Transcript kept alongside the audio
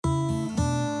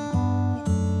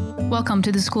Welcome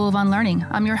to the School of Unlearning.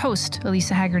 I'm your host,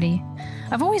 Elisa Haggerty.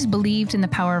 I've always believed in the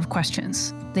power of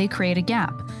questions. They create a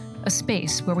gap, a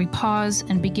space where we pause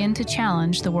and begin to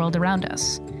challenge the world around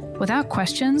us. Without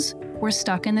questions, we're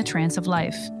stuck in the trance of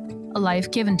life, a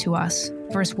life given to us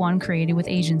versus one created with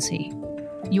agency.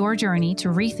 Your journey to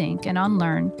rethink and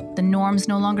unlearn the norms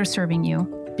no longer serving you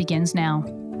begins now.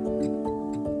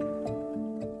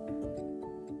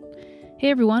 Hey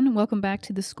everyone, welcome back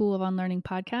to the School of Unlearning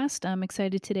podcast. I'm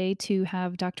excited today to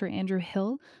have Dr. Andrew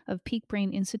Hill of Peak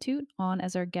Brain Institute on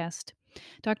as our guest.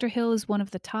 Dr. Hill is one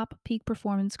of the top peak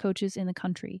performance coaches in the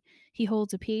country. He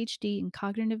holds a PhD in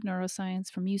cognitive neuroscience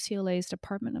from UCLA's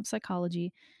Department of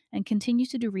Psychology and continues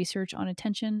to do research on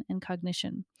attention and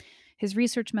cognition. His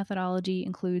research methodology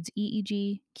includes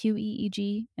EEG,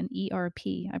 QEEG, and ERP.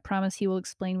 I promise he will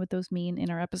explain what those mean in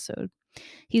our episode.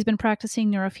 He's been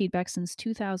practicing neurofeedback since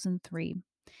 2003.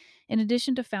 In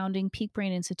addition to founding Peak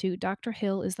Brain Institute, Dr.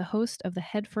 Hill is the host of the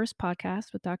Head First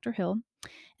podcast with Dr. Hill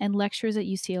and lectures at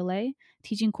UCLA,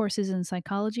 teaching courses in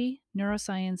psychology,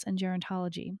 neuroscience, and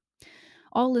gerontology.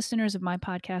 All listeners of my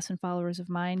podcast and followers of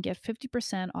mine get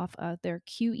 50% off their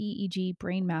QEEG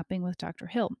brain mapping with Dr.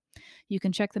 Hill. You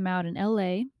can check them out in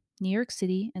LA, New York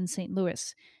City, and St.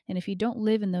 Louis. And if you don't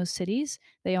live in those cities,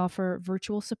 they offer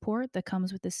virtual support that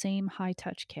comes with the same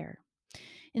high-touch care.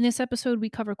 In this episode, we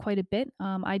cover quite a bit.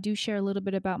 I do share a little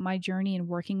bit about my journey in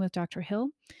working with Dr. Hill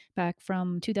back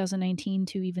from 2019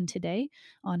 to even today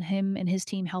on him and his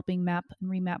team helping map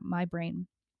and remap my brain.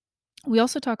 We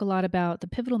also talk a lot about the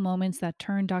pivotal moments that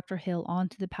turned Dr. Hill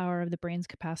onto the power of the brain's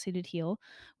capacity to heal,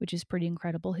 which is pretty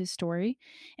incredible, his story,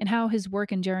 and how his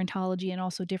work in gerontology and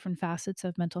also different facets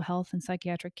of mental health and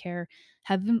psychiatric care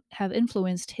have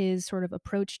influenced his sort of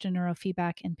approach to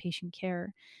neurofeedback and patient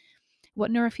care, what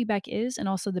neurofeedback is and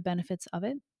also the benefits of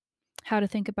it, how to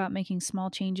think about making small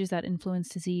changes that influence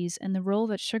disease, and the role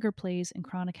that sugar plays in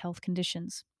chronic health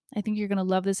conditions. I think you're going to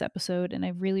love this episode, and I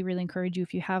really, really encourage you,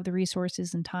 if you have the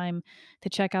resources and time, to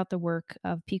check out the work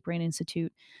of Peak Brain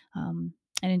Institute and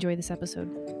enjoy this episode.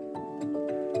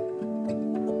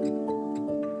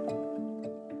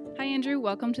 Hi, Andrew.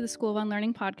 Welcome to the School of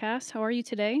Unlearning podcast. How are you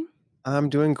today? I'm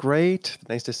doing great.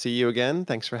 Nice to see you again.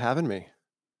 Thanks for having me.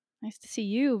 Nice to see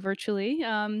you virtually.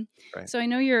 Right. So I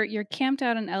know you're camped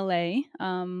out in LA.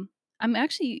 I'm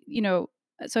actually,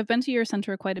 so I've been to your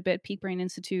center quite a bit, Peak Brain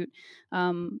Institute.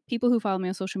 People who follow me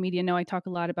on social media know I talk a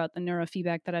lot about the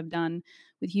neurofeedback that I've done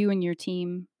with you and your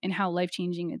team and how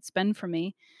life-changing it's been for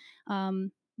me.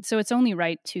 So it's only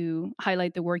right to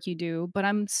highlight the work you do, but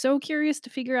I'm so curious to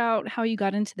figure out how you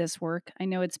got into this work. I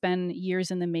know it's been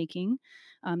years in the making,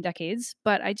 decades,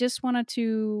 but I just wanted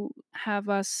to have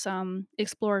us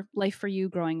explore life for you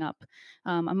growing up.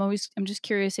 I'm just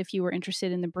curious if you were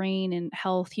interested in the brain and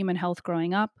health, human health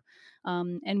growing up,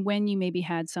 and when you maybe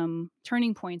had some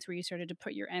turning points where you started to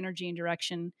put your energy and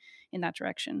direction in that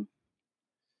direction.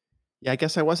 Yeah, I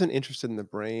guess I wasn't interested in the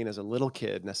brain as a little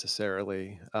kid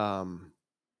necessarily.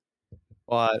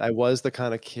 But I was the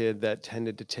kind of kid that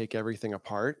tended to take everything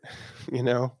apart, you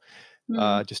know,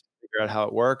 Mm, just to figure out how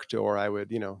it worked, or I would,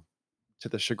 to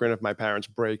the chagrin of my parents,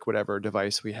 break whatever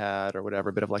device we had or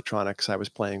whatever bit of electronics I was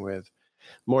playing with.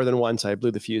 More than once, I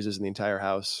blew the fuses in the entire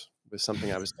house with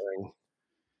something I was doing.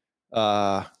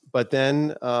 But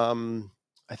then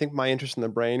I think my interest in the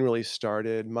brain really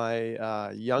started.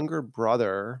 My younger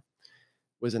brother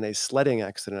was in a sledding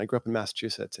accident. I grew up in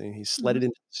Massachusetts, and he mhm. sledded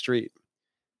into the street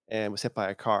and was hit by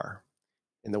a car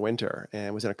in the winter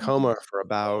and was in a Mhm. coma for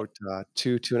about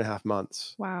 2.5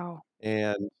 months. Wow.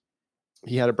 And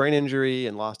he had a brain injury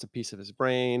and lost a piece of his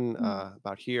brain Mm,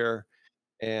 about here.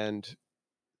 And,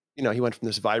 he went from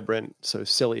this vibrant, so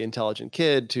silly, intelligent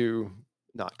kid to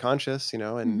not conscious, and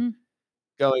mhm,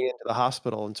 going into the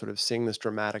hospital and sort of seeing this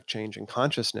dramatic change in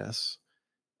consciousness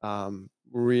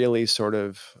really sort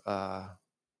of,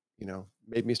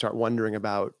 made me start wondering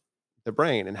about the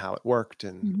brain and how it worked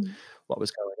and mhm, what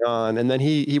was going on. And then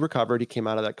he recovered. He came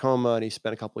out of that coma and he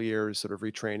spent a couple of years sort of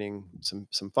retraining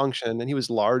some function. And he was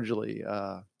largely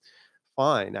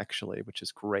fine, actually, which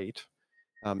is great.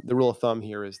 The rule of thumb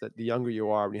here is that the younger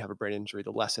you are when you have a brain injury,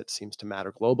 the less it seems to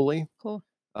matter globally. cool.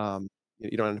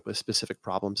 You don't end up with specific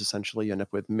problems. Essentially, you end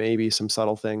up with maybe some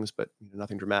subtle things, but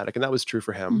nothing dramatic. And that was true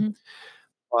for him. Mhm,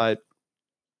 But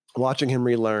watching him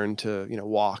relearn to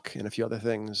walk and a few other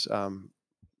things,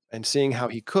 and seeing how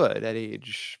he could at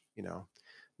age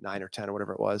 9 or 10 or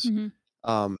whatever it was, mhm,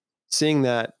 um, seeing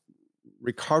that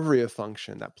recovery of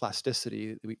function, that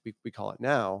plasticity we call it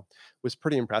now, was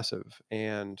pretty impressive.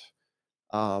 And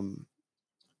um,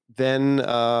 then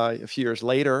a few years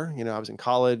later, I was in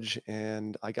college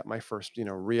and I got my first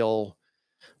real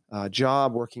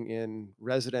job working in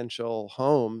residential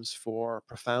homes for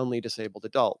profoundly disabled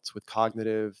adults with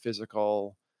cognitive,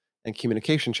 physical, and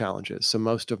communication challenges. So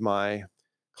most of my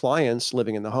clients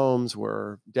living in the homes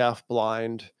were deaf,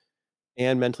 blind,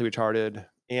 and mentally retarded,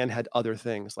 and had other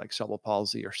things like cerebral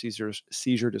palsy or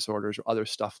seizure disorders or other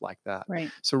stuff like that.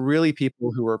 Right. So really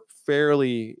people who were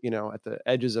fairly, at the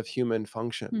edges of human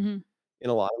function Mhm. in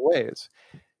a lot of ways.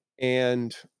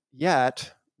 And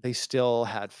yet they still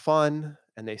had fun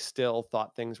and they still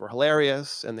thought things were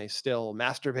hilarious and they still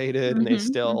masturbated and they Mhm.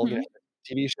 still, Mhm.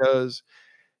 TV shows.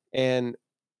 And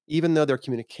even though their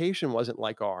communication wasn't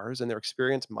like ours and their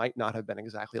experience might not have been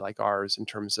exactly like ours in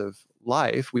terms of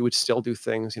life, we would still do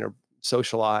things,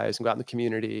 socialize and go out in the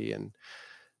community. And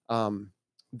um,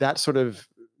 that sort of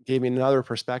gave me another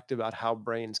perspective about how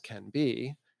brains can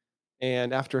be.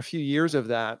 And after a few years of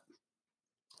that,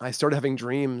 I started having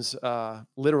dreams,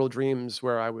 literal dreams,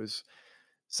 where I was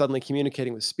suddenly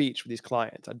communicating with speech with these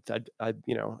clients. I'd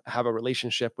have a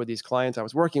relationship with these clients I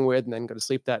was working with, and then go to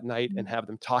sleep that night and Mhm. have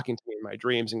them talking to me in my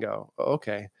dreams, and go, "Oh,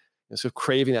 okay," so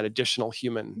craving that additional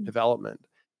human Mhm. development.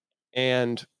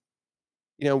 And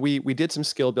we did some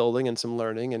skill building and some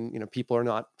learning, and people are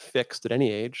not fixed at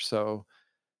any age, so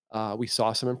we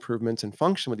saw some improvements in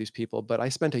function with these people. But I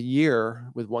spent a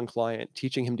year with one client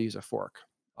teaching him to use a fork,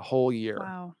 a whole year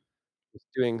Wow.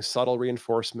 doing subtle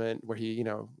reinforcement where he,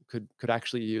 could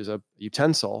actually use a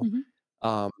utensil. Mhm.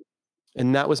 Um,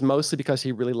 and that was mostly because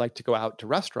he really liked to go out to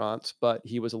restaurants, but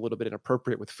he was a little bit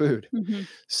inappropriate with food. Mhm.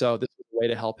 So this was a way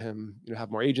to help him,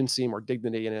 have more agency, more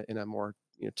dignity in a more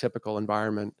typical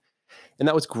environment, and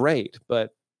that was great.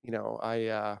 But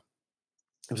I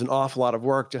it was an awful lot of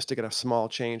work just to get a small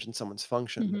change in someone's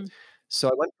function. Mhm. So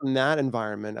I went from that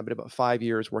environment. I did about 5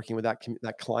 years working with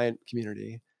that client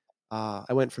community.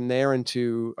 I went from there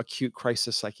into acute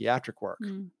crisis psychiatric work,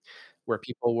 Mm. where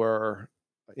people were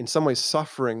in some ways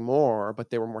suffering more, but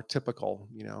they were more typical,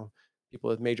 people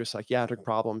with major psychiatric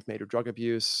problems, major drug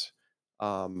abuse,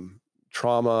 um,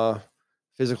 trauma,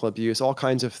 physical abuse, all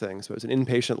kinds of things. So it was an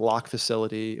inpatient lock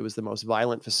facility. It was the most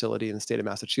violent facility in the state of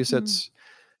Mm. Massachusetts.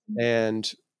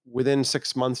 And within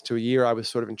 6 months to a year, I was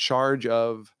sort of in charge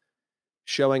of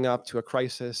showing up to a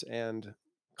crisis and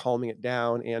calming it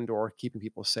down and or keeping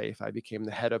people safe. I became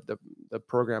the head of the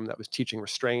program that was teaching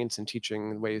restraints and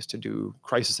teaching ways to do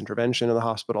crisis intervention in the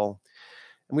hospital.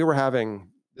 And we were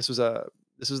having this was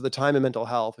the time in mental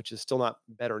health, which is still not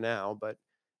better now, but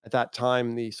at that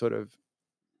time the sort of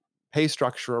pay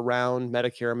structure around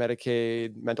Medicare,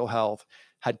 Medicaid, mental health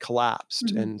had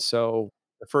collapsed. Mhm. And so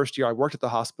the first year I worked at the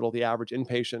hospital, the average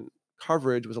inpatient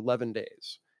coverage was 11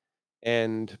 days.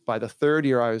 And by the third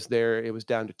year I was there, it was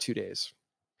down to 2 days.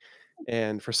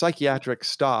 And for psychiatric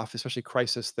stuff, especially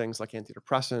crisis things like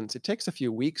antidepressants, it takes a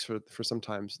few weeks for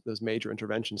sometimes those major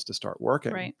interventions to start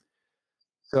working. Right.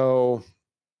 So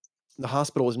the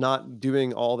hospital was not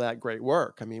doing all that great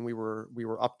work. I mean, we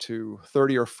were up to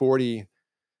 30 or 40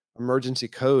 emergency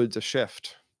codes a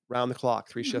shift, round the clock,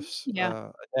 3 Mhm. shifts Yeah.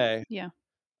 a day. Yeah.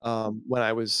 When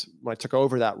I took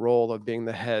over that role of being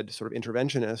the head sort of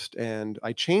interventionist, and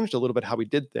I changed a little bit how we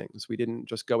did things. We didn't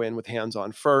just go in with hands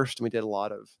on first, and we did a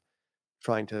lot of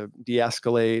trying to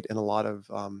de-escalate and a lot of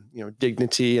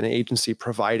dignity and agency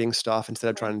providing stuff instead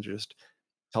of Right. trying to just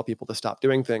tell people to stop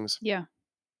doing things. Yeah.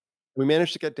 We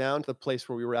managed to get down to the place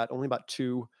where we were at only about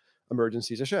 2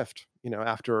 emergencies a shift,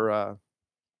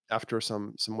 after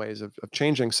some ways of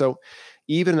changing. So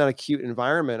even in that acute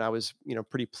environment, I was,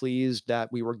 pretty pleased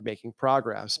that we were making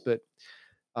progress. But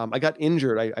I got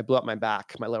injured. I blew up my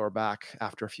back, my lower back,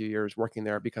 after a few years working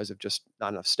there because of just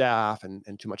not enough staff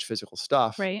and too much physical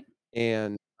stuff. Right.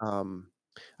 And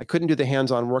I couldn't do the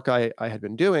hands-on work I had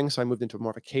been doing, so I moved into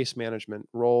more of a case management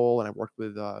role, and I worked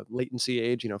with latency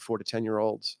age, 4 to 10 year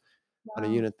olds on a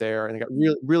Wow. unit there, and I got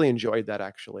really enjoyed that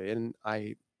actually. And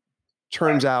I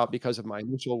turns out because of my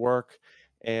initial work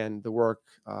and the work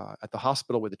at the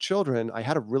hospital with the children, I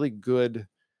had a really good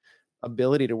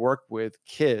ability to work with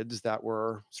kids that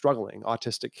were struggling,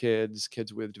 autistic kids,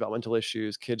 kids with developmental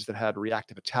issues, kids that had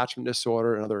reactive attachment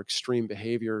disorder and other extreme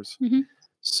behaviors. Mhm.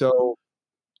 So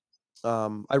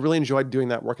I really enjoyed doing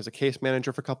that work as a case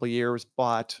manager for a couple of years,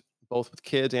 but both with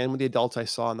kids and with the adults I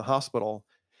saw in the hospital,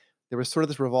 there was sort of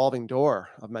this revolving door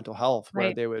of mental health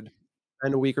where Right. they would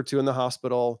spend a week or two in the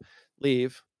hospital,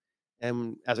 leave,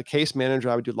 and as a case manager,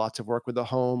 I would do lots of work with the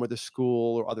home or the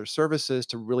school or other services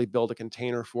to really build a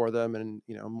container for them and,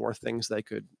 more things they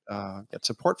could get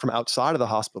support from outside of the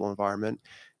hospital environment.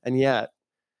 And yet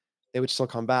they would still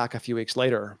come back a few weeks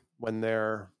later when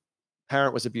their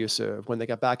parent was abusive, when they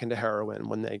got back into heroin,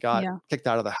 when they got Yeah. kicked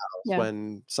out of the house, Yeah.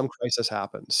 when some crisis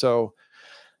happened. So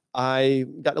I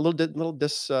got a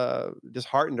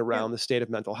disheartened Yeah. around the state of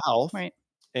mental health, Right.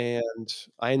 and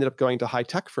I ended up going to high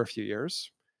tech for a few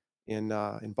years in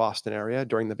Boston area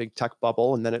during the big tech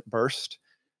bubble, and then it burst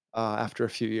after a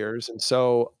few years, and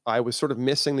so I was sort of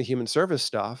missing the human service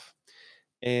stuff.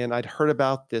 And I'd heard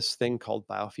about this thing called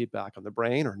biofeedback on the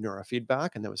brain or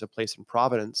neurofeedback, and there was a place in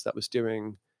Providence that was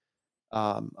doing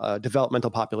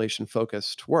developmental population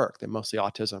focused work, they mostly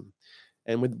autism.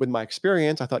 And with my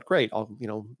experience, I thought, great, I'll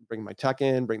bring my tech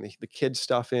in, bring the kids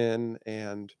stuff in,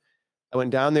 and I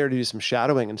went down there to do some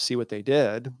shadowing and see what they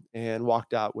did, and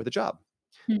walked out with a job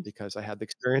Hmm. because I had the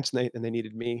experience and they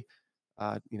needed me,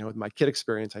 with my kid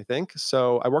experience, I think.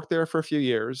 So I worked there for a few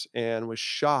years and was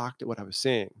shocked at what I was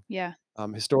seeing. Yeah.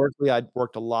 Historically, I'd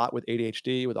worked a lot with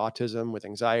ADHD, with autism, with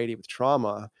anxiety, with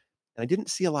trauma, and I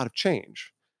didn't see a lot of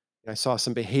change. I saw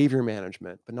some behavior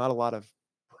management, but not a lot of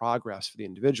progress for the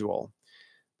individual.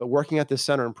 But working at this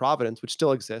center in Providence, which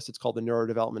still exists, it's called the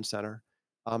Neurodevelopment Center.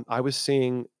 I was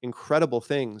seeing incredible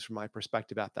things from my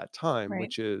perspective at that time, Right.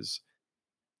 which is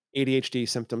ADHD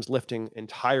symptoms lifting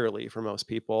entirely for most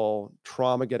people,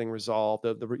 trauma getting resolved,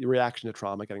 the reaction to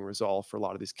trauma getting resolved for a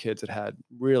lot of these kids that had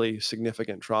really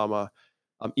significant trauma.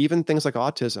 Even things like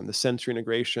autism, the sensory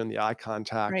integration, the eye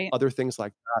contact, Right. other things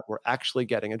like that were actually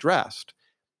getting addressed.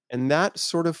 And that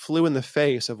sort of flew in the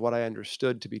face of what I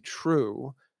understood to be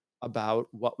true about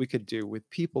what we could do with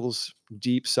people's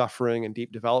deep suffering and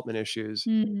deep development issues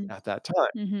Mm. at that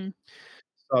time. Mhm.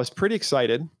 So I was pretty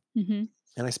excited, Mhm.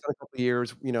 and I spent a couple of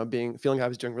years, being feeling I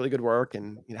was doing really good work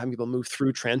and having people move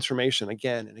through transformation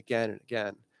again and again and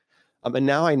again. And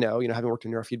now I know, having worked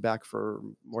in neurofeedback for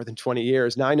more than 20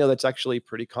 years, now I know that's actually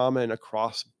pretty common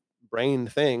across brain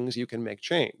things. You can make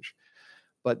change.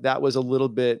 But that was a little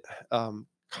bit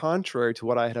contrary to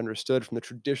what I had understood from the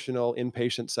traditional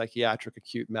inpatient psychiatric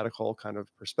acute medical kind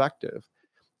of perspective.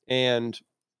 And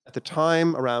at the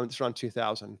time, around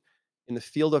 2000, in the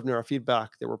field of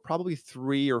neurofeedback, there were probably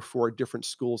 3 or 4 different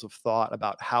schools of thought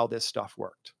about how this stuff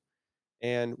worked.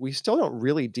 And we still don't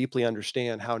really deeply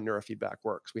understand how neurofeedback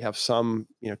works. We have some,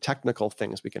 technical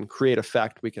things. We can create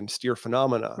effect, we can steer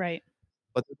phenomena, Right.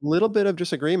 but a little bit of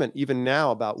disagreement even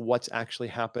now about what's actually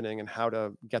happening and how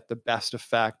to get the best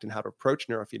effect and how to approach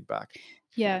neurofeedback.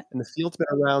 Yeah. And the field's been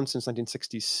around since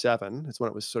 1967. That's when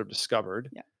it was sort of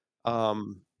discovered. Yeah.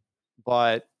 Um,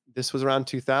 but this was around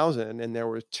 2000, and there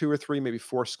were 2 or 3, maybe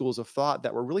 4 schools of thought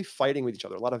that were really fighting with each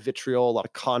other. A lot of vitriol, a lot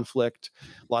of conflict,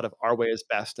 a lot of our way is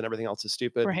best and everything else is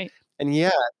stupid. Right. And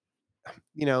yet,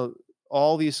 you know,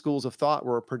 all these schools of thought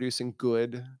were producing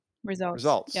good Results.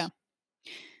 Yeah. results.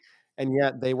 And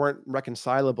yet they weren't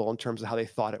reconcilable in terms of how they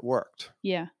thought it worked.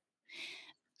 Yeah.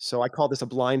 So I call this a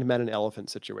blind men and elephant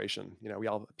situation. We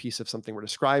all have a piece of something we're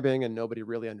describing, and nobody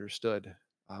really understood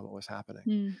what was happening.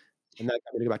 Mm. And that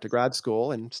got me to go back to grad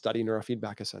school and study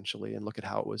neurofeedback essentially, and look at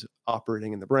how it was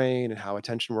operating in the brain and how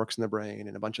attention works in the brain,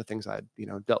 and a bunch of things I'd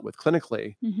dealt with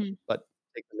clinically, Mhm. but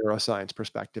take the neuroscience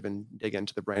perspective and dig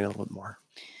into the brain a little bit more.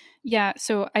 Yeah,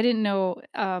 so I didn't know,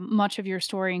 much of your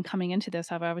story and coming into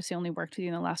this. I've obviously only worked with you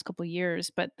in the last couple of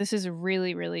years, but this is a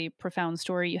really, really profound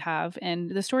story you have, and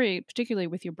the story, particularly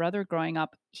with your brother growing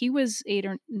up, he was 8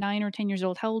 or 9 or 10 years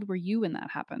old. How old were you when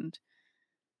that happened?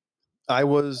 I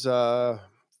was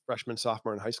freshman,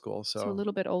 sophomore in high school, So a so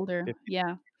little bit older. 50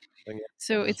 Yeah. something,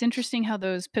 So yeah. it's interesting how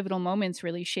those pivotal moments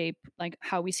really shape like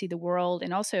how we see the world.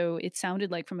 And also it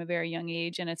sounded like from a very young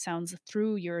age, and it sounds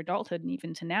through your adulthood and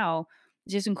even to now,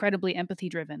 just incredibly empathy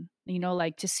driven.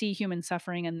 Like to see human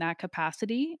suffering in that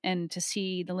capacity and to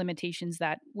see the limitations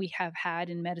that we have had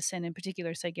in medicine, in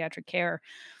particular psychiatric care,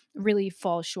 really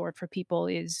fall short for people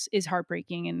is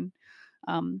heartbreaking. And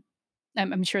um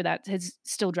I'm sure that is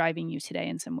still driving you today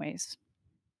in some ways.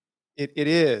 It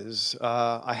is.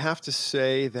 I have to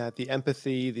say that the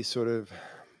empathy, the sort of,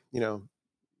 you know,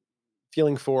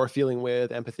 feeling for, feeling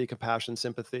with, empathy, compassion,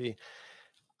 sympathy.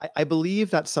 I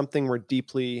believe that's something we're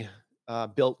deeply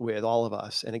built with, all of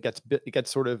us, and it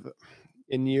gets sort of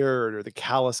inured, or the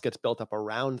callus gets built up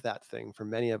around that thing for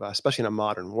many of us, especially in a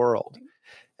modern world.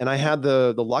 And I had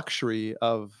the luxury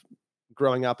of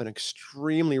growing up in an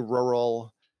extremely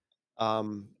rural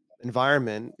um,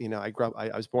 environment. I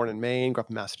was born in Maine, grew up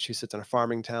in Massachusetts in a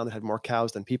farming town that had more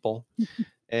cows than people,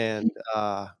 and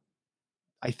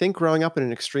I think growing up in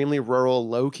an extremely rural,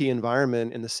 low key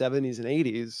environment in the 70s and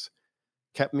 80s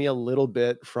kept me a little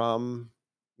bit from,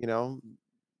 you know,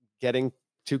 getting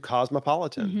too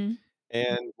cosmopolitan. Mhm.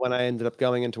 And when I ended up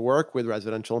going into work with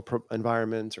residential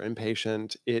environments or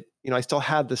inpatient, I still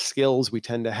had the skills we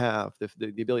tend to have,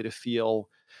 the ability to feel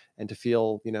and to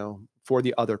feel, for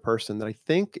the other person that I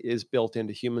think is built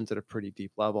into humans at a pretty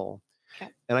deep level.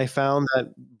 Yep. And I found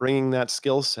that bringing that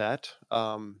skill set,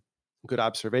 good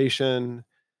observation,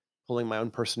 pulling my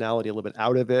own personality a little bit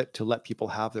out of it to let people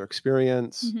have their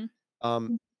experience, Mhm.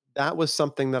 um, that was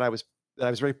something that I was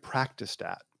very practiced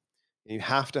at. You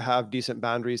have to have decent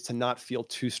boundaries to not feel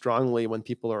too strongly when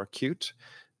people are acute,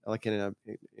 like in a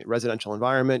residential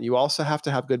environment. You also have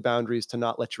to have good boundaries to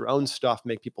not let your own stuff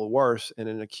make people worse in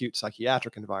an acute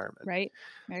psychiatric environment. Right.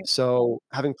 Right. So,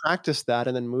 having practiced that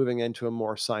and then moving into a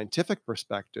more scientific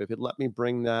perspective, it let me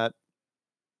bring that,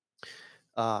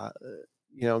 uh,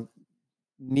 you know,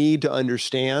 need to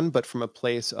understand, but from a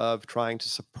place of trying to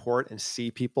support and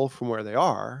see people from where they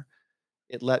are.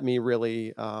 It let me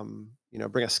really,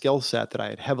 bring a skill set that I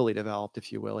had heavily developed,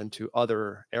 if you will, into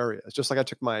other areas. Just like I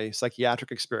took my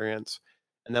psychiatric experience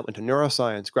and that went to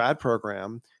neuroscience grad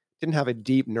program, didn't have a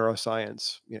deep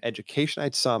neuroscience education. I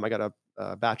had some. I got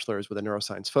a bachelor's with a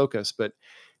neuroscience focus, but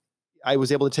I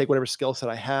was able to take whatever skill set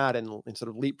I had and sort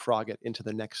of leapfrog it into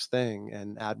the next thing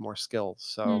and add more skills.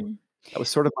 So Mm. that was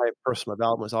sort of my personal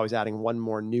development, was always adding one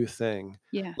more new thing.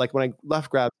 Yeah. Like when I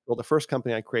left grad school, the first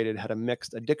company I created had a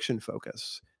mixed addiction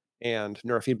focus and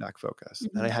neurofeedback focus.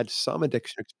 And I Mhm. had some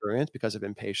addiction experience because of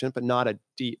inpatient, but not a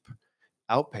deep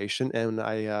outpatient. And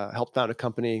I helped found a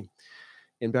company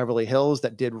in Beverly Hills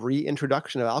that did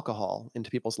reintroduction of alcohol into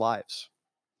people's lives.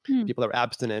 Mm. People that were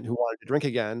abstinent who wanted to drink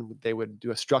again, they would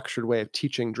do a structured way of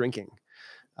teaching drinking,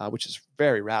 which is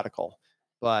very radical.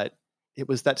 But it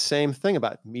was that same thing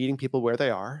about meeting people where they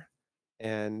are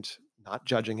and not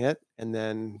judging it, and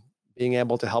then being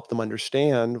able to help them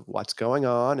understand what's going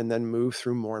on and then move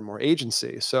through more and more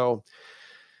agency. So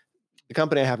the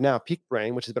company I have now, Peak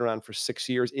Brain, which has been around for 6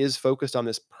 years, is focused on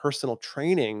this personal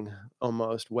training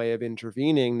almost way of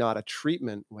intervening, not a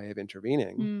treatment way of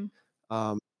intervening,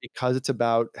 Mm. because it's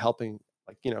about helping.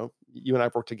 Like, you and I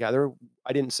have worked together.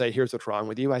 I didn't say, here's what's wrong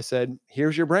with you. I said,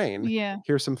 here's your brain. Yeah.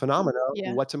 Here's some phenomena.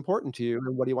 Yeah. What's important to you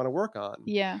and what do you want to work on?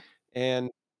 Yeah.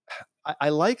 And I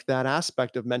like that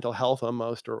aspect of mental health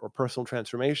almost, or personal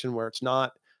transformation, where it's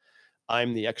not,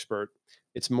 I'm the expert.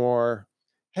 It's more,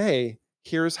 hey,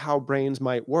 here's how brains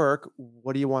might work.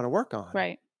 What do you want to work on?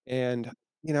 Right. And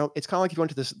it's kind of like if you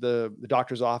went to the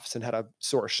doctor's office and had a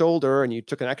sore shoulder and you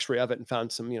took an x-ray of it and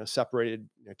found some, separated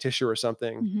tissue or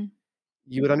something, Mhm.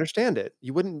 you would understand it.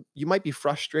 You might be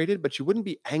frustrated, but you wouldn't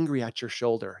be angry at your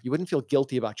shoulder. You wouldn't feel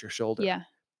guilty about your shoulder. Yeah.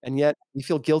 And yet we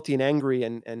feel guilty and angry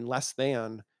and less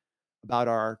than about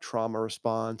our trauma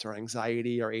response, our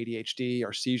anxiety, our ADHD,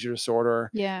 our seizure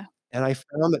disorder. Yeah. And I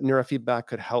found that neurofeedback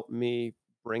could help me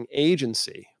bring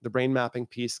agency. The brain mapping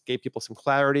piece gave people some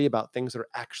clarity about things that are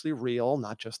actually real,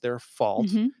 not just their fault.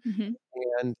 Mhm. Mhm.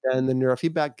 And then the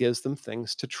neurofeedback gives them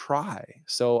things to try.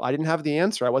 So I didn't have the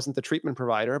answer. I wasn't the treatment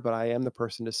provider, but I am the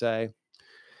person to say,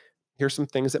 here's some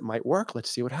things that might work. Let's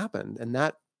see what happened. And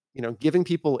that, giving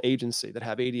people agency that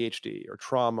have ADHD or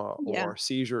trauma Yeah. or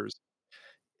seizures,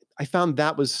 I found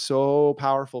that was so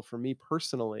powerful for me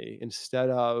personally, instead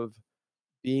of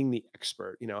being the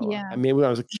expert. I Yeah. mean, when I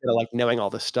was a kid, I liked knowing all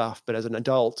this stuff, but as an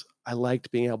adult, I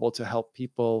liked being able to help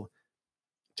people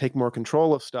take more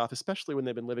control of stuff, especially when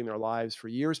they've been living their lives for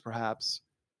years, perhaps,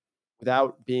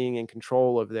 without being in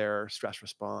control of their stress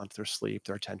response, their sleep,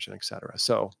 their attention, etc.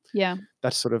 So Yeah.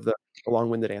 that's sort of the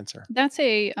long-winded answer. That's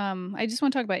a I just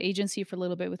want to talk about agency for a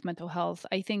little bit with mental health.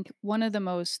 I think one of the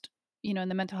most, in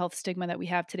the mental health stigma that we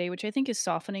have today, which I think is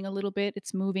softening a little bit,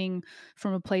 it's moving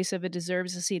from a place of it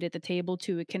deserves a seat at the table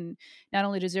to it can not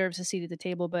only deserves a seat at the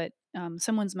table, but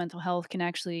someone's mental health can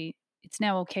actually, it's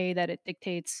now okay that it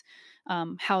dictates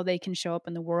how they can show up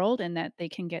in the world and that they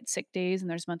can get sick days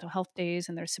and there's mental health days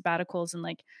and there's sabbaticals and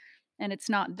like, and it's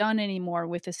not done anymore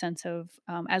with a sense of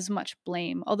as much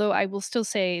blame. Although I will still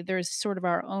say there's sort of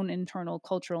our own internal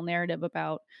cultural narrative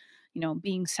about,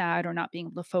 being sad or not being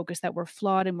able to focus, that we're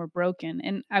flawed and we're broken.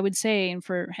 And I would say, and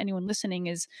for anyone listening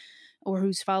is, or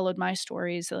who's followed my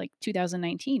stories, like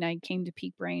 2019, I came to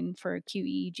Peak Brain for a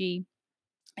QEEG,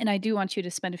 and I do want you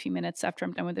to spend a few minutes after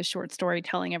I'm done with this short story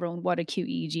telling everyone what a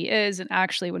QEEG is and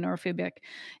actually what neurofeedback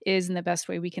is and the best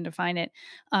way we can define it.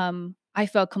 I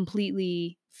felt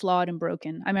completely flawed and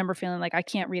broken. I remember feeling like I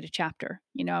can't read a chapter.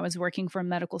 I was working for a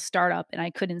medical startup and I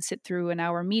couldn't sit through an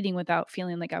hour meeting without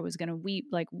feeling like I was going to weep,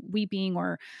 like weeping,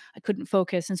 or I couldn't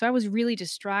focus. And so I was really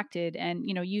distracted. And,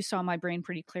 you saw my brain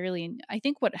pretty clearly. And I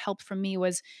think what helped for me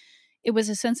was it was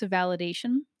a sense of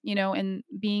validation, and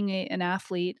being an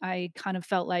athlete, I kind of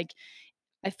felt like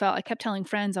I kept telling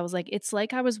friends, I was like, it's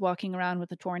like I was walking around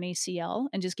with a torn ACL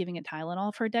and just giving it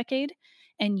Tylenol for a decade.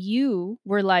 And you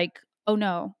were like, oh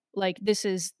no, like this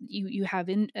is you have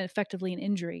effectively an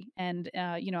injury. And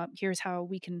here's how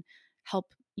we can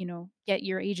help, get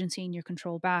your agency and your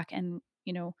control back. And,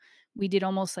 we did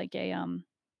almost like a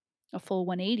full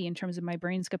 180 in terms of my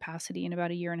brain's capacity in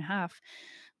about a year and a half.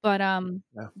 But,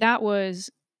 Yeah. that was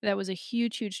that was a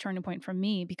huge, huge turning point for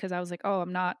me because I was like, "Oh,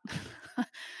 I'm not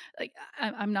like,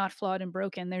 I'm not flawed and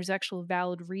broken. There's actual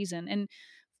valid reason." And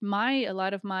a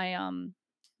lot of my,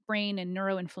 brain and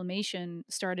neuroinflammation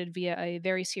started via a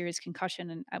very serious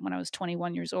concussion when I was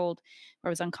 21 years old, where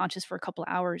I was unconscious for a couple of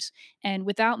hours. And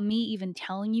without me even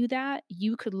telling you that,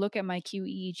 you could look at my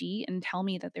QEEG and tell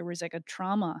me that there was like a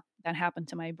trauma that happened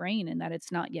to my brain and that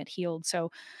it's not yet healed.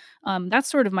 So that's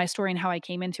sort of my story and how I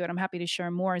came into it. I'm happy to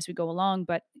share more as we go along,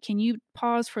 but can you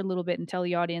pause for a little bit and tell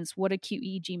the audience what a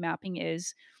QEEG mapping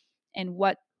is and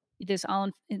what this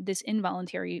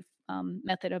involuntary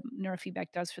method of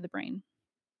neurofeedback does for the brain?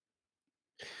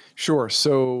 Sure.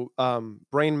 So,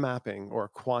 brain mapping or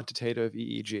quantitative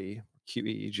EEG,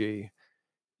 QEEG,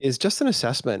 is just an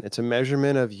assessment. It's a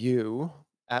measurement of you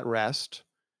at rest.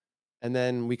 And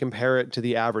then we compare it to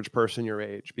the average person your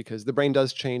age because the brain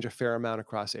does change a fair amount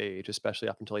across age, especially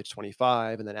up until age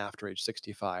 25. And then after age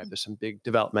 65, there's some big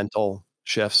developmental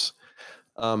shifts.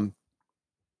 Um,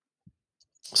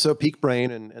 so, peak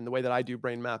brain and the way that I do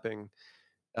brain mapping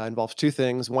involves two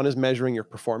things. One is measuring your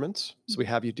performance. So, we Mhm.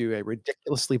 have you do a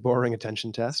ridiculously boring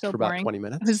attention test So for about boring. 20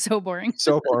 It minutes. was so boring.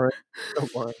 So boring, so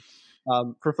boring.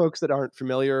 For folks that aren't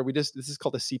familiar, this is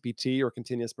called a CPT or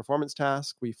continuous performance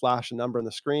task. We flash a number on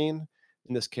the screen.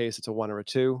 In this case, it's a 1 or a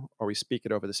 2, or we speak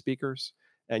it over the speakers.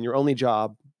 And your only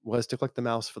job was to click the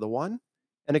mouse for the 1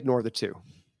 and ignore the 2.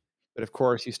 But of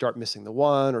course, you start missing the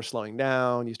 1 or slowing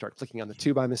down, you start clicking on the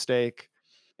 2 by mistake,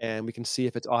 and we can see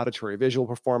if it's auditory visual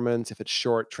performance, if it's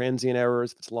short transient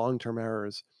errors, if it's long-term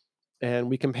errors. And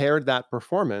we compared that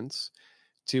performance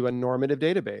to a normative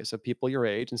database of people your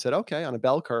age and said, okay, on a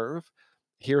bell curve,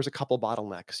 here's a couple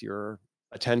bottlenecks. Your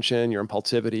attention, your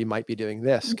impulsivity might be doing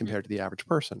this Mhm. compared to the average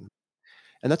person.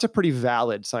 And that's a pretty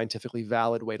valid, scientifically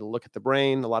valid way to look at the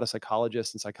brain. A lot of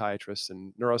psychologists and psychiatrists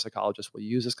and neuropsychologists will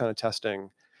use this kind of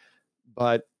testing.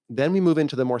 But then we move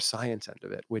into the more science end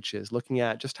of it, which is looking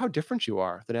at just how different you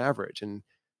are than average. And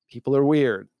people are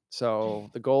weird. So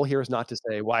the goal here is not to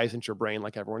say, why isn't your brain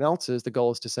like everyone else's? The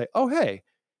goal is to say, oh, hey,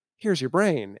 here's your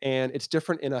brain and it's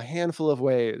different in a handful of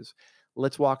ways.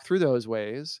 Let's walk through those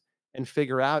ways and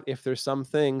figure out if there's some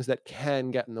things that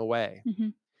can get in the way.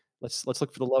 Mhm. Let's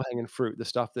look for the low hanging fruit, the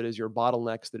stuff that is your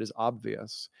bottlenecks that is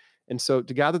obvious. And so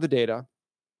to gather the data,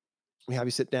 we have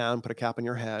you sit down, put a cap on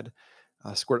your head,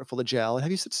 squirt it full of gel, and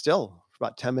have you sit still for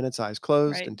about 10 minutes, eyes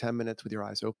closed, Right. and 10 minutes with your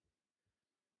eyes open.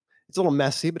 It's a little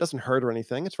messy, but doesn't hurt or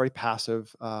anything. It's very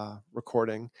passive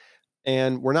recording.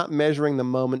 And we're not measuring the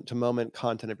moment to moment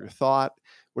content of your thought.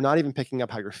 We're not even picking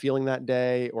up how you're feeling that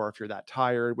day or if you're that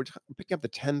tired. We're picking up the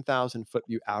 10,000 foot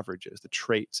view averages, the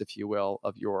traits, if you will,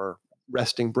 of your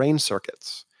resting brain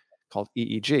circuits called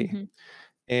EEG Mhm.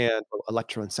 and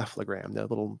electroencephalogram, the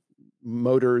little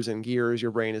motors and gears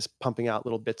your brain is pumping out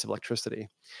little bits of electricity.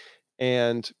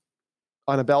 And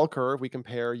on a bell curve, we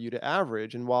compare you to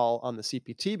average. And while on the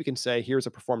CPT, we can say, here's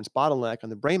a performance bottleneck, on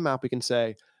the brain map, we can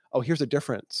say, oh, here's a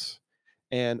difference.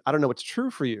 And I don't know what's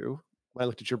true for you. When I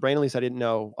looked at your brain, at least I didn't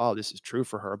know, oh, this is true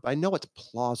for her, but I know it's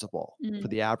plausible for Mm.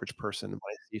 the average person when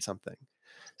I see something.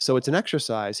 So it's an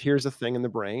exercise. Here's a thing in the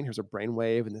brain. Here's a brain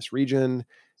wave in this region.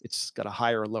 It's got a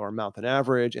higher or lower amount than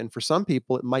average. And for some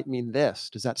people, it might mean this.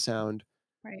 Does that sound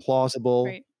Right. plausible,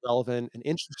 Right. relevant, and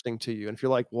interesting to you? And if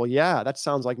you're like, well, yeah, that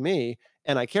sounds like me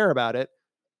and I care about it,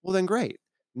 well, then great.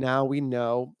 Now we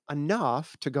know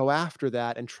enough to go after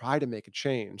that and try to make a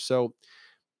change. So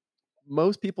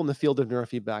most people in the field of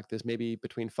neurofeedback, there's maybe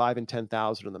between 5 and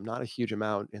 10,000 of them, not a huge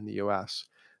amount in the US,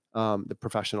 the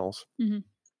professionals. Mhm.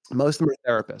 Most of them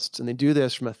are therapists, and they do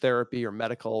this from a therapy or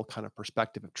medical kind of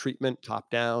perspective of treatment,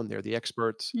 top down. They're the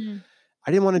experts. Mm.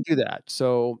 I didn't want to do that.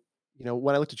 So,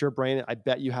 when I looked at your brain, I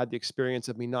bet you had the experience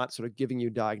of me not sort of giving you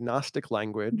diagnostic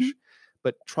Mhm. language,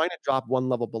 but trying to drop one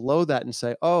level below that and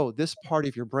say, oh, this part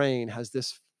of your brain has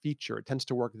this feature. It tends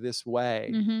to work this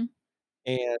way. Mhm.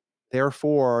 And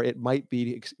therefore, it might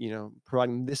be,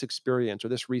 providing this experience or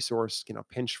this resource,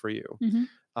 pinch for you.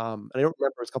 Mhm. And I don't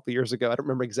remember, it was a couple of years ago. I don't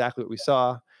remember exactly what we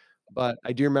saw, but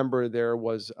I do remember there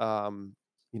was, some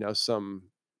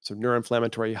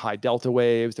neuroinflammatory high delta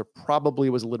waves. There probably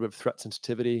was a little bit of threat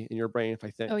sensitivity in your brain,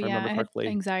 Oh, if I yeah, remember I had correctly.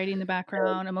 anxiety in the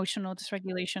background, emotional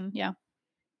dysregulation, yeah.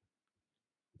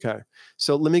 Okay.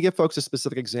 So let me give folks a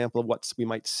specific example of what we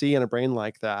might see in a brain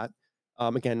like that.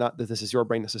 Again, not that this is your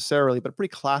brain necessarily, but a pretty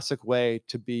classic way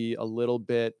to be a little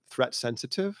bit threat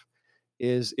sensitive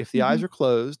is if the eyes Mhm. are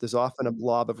closed, there's often a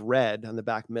blob of red on the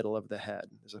back middle of the head.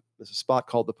 There's a spot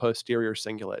called the posterior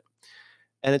cingulate.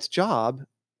 And its job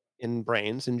in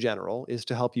brains in general is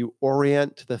to help you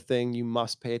orient to the thing you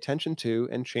must pay attention to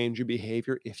and change your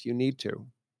behavior if you need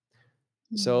to.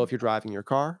 So if Mhm. you're driving your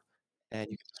car and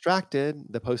you get distracted,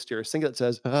 the posterior cingulate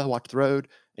says, watch the road,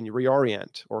 and you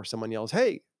reorient. Or someone yells,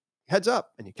 hey, heads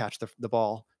up, and you catch the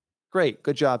ball. Great.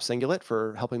 Good job, cingulate,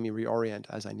 for helping me reorient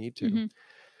as I need to. Mhm.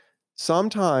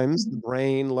 Sometimes the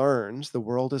brain learns the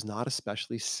world is not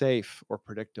especially safe or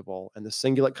predictable, and the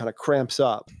cingulate kind of cramps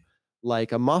up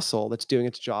like a muscle that's doing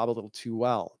its job a little too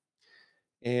well.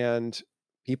 And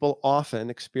people often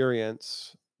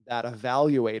experience that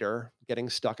evaluator getting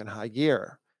stuck in high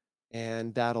gear.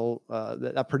 And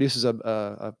that produces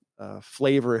a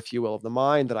flavor, if you will, of the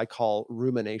mind that I call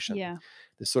rumination. Yeah.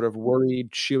 This sort of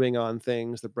worried chewing on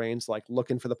things. The brain's like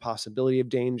looking for the possibility of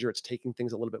danger. It's taking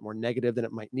things a little bit more negative than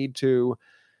it might need to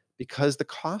because the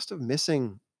cost of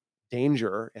missing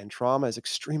danger and trauma is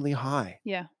extremely high.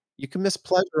 Yeah. You can miss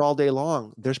pleasure all day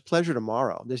long. There's pleasure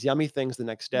tomorrow. There's yummy things the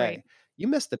next Right. day. You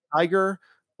miss the tiger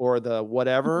or the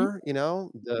Mhm. whatever,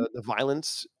 the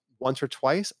violence once or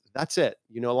twice, that's it.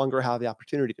 You no longer have the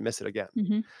opportunity to miss it again.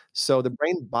 Mhm. So the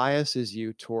brain biases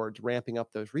you towards ramping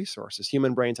up those resources.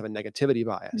 Human brains have a negativity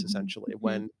bias Mhm. essentially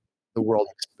Mhm. when the world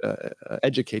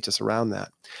educates us around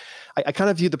that. I kind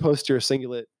of view the posterior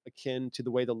cingulate akin to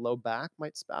the way the low back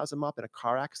might spasm up in a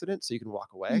car accident so you can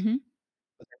walk away. Mhm.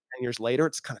 But then 10 years later,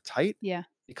 it's kinda tight Yeah.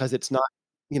 because it's not,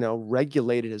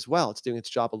 regulated as well. It's doing its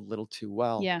job a little too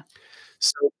well. Yeah.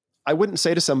 So, I wouldn't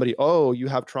say to somebody, "Oh, you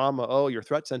have trauma. Oh, you're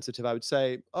threat sensitive." I would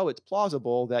say, "Oh, it's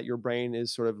plausible that your brain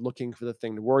is sort of looking for the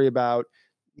thing to worry about."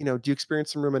 Do you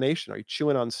experience some rumination? Are you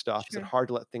chewing on stuff? Is it Sure. hard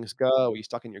to let things go? Are you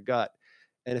stuck in your gut?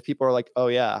 And if people are like, "Oh,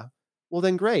 yeah," well,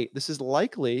 then great. This is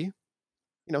likely,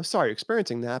 sorry you're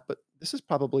experiencing that, but this is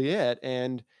probably it.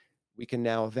 And we can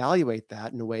now evaluate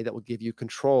that in a way that will give you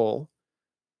control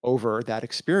over that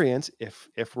experience if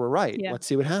we're right. Yeah. Let's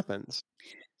see what happens.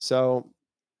 So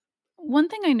One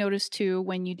thing I noticed too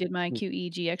when you did my mm,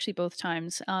 QEEG, actually both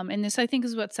times, and this I think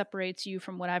is what separates you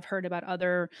from what I've heard about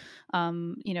other,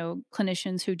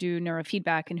 clinicians who do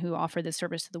neurofeedback and who offer this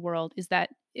service to the world, is that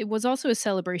it was also a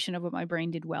celebration of what my brain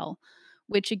did well,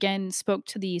 which again spoke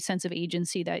to the sense of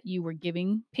agency that you were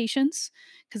giving patients.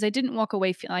 Because I didn't walk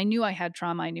away. I knew I had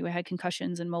trauma. I knew I had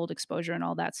concussions and mold exposure and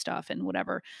all that stuff and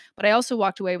whatever. But I also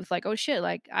walked away with like, oh shit,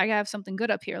 like I have something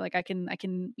good up here. Like I can,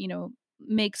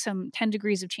 make some 10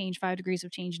 degrees of change, 5 degrees of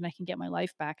change, and I can get my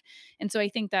life back. And so I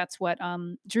think that's what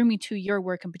drew me to your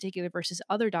work in particular versus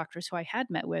other doctors who I had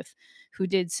met with who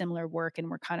did similar work and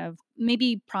were kind of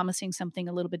maybe promising something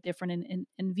a little bit different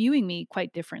and viewing me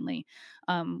quite differently,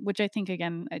 which I think,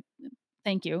 again,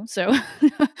 thank you. So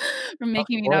for of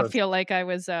making me not course. feel like I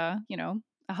was, a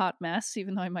hot mess,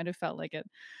 even though I might have felt like it.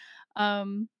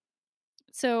 Um,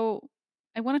 so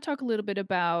I want to talk a little bit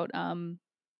about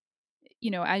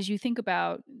as you think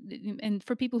about and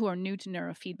for people who are new to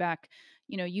neurofeedback,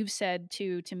 you've said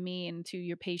to me and to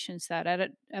your patients that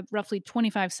at roughly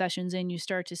 25 sessions in, you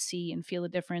start to see and feel a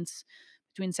difference.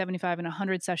 Between 75 and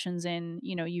 100 sessions in,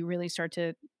 you really start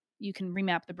to you can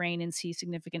remap the brain and see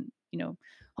significant,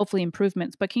 hopefully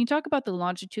improvements. But can you talk about the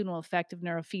longitudinal effect of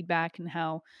neurofeedback and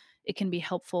how it can be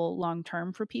helpful long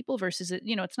term for people versus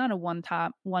it's not a one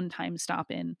time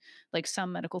stop in like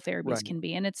some medical therapies Right. can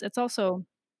be. And it's also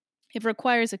it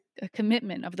requires a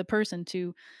commitment of the person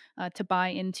to buy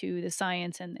into the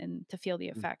science and to feel the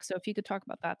Mm. effects. So if you could talk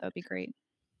about that, that'd be great.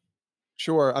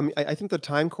 Sure. I mean, I think the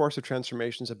time course of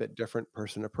transformation is a bit different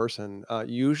person to person.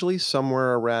 Usually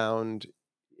somewhere around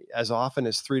as often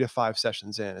as 3 to 5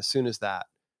 sessions in, as soon as that,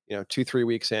 2, 3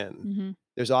 weeks in, Mhm.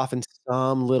 there's often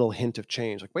some little hint of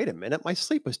change, like, "Wait a minute, my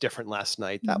sleep was different last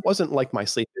night. That Mhm. wasn't like my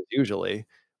sleep is usually."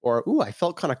 Or, "Ooh, I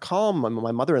felt kinda calm when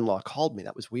my mother-in-law called me.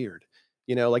 That was weird."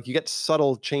 Like, you get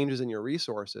subtle changes in your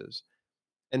resources.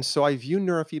 And so I view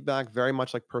neurofeedback very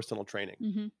much like personal training,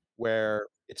 Mhm. where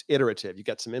it's iterative. You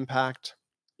get some impact,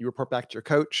 you report back to your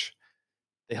coach,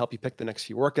 they help you pick the next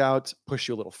few workouts, push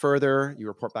you a little further, you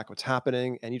report back what's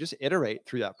happening, and you just iterate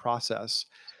through that process.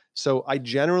 So I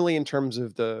generally, in terms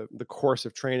of the course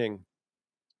of training,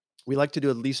 we like to do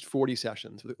at least 40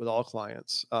 sessions with all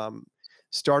clients.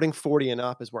 Starting 40 and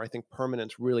up is where I think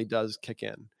permanence really does kick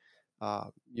in.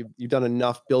 You've done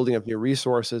enough building of new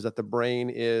resources that the brain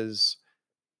is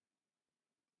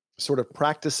sort of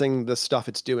practicing the stuff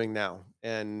it's doing now,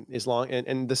 and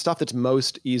and the stuff that's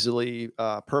most easily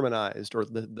permanized, or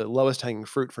the lowest hanging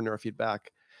fruit for neurofeedback,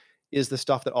 is the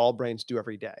stuff that all brains do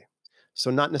every day.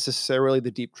 So not necessarily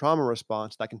the deep trauma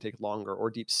response, that can take longer,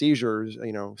 or deep seizures,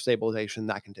 stabilization,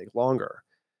 that can take longer.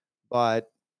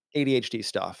 But ADHD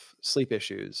stuff, sleep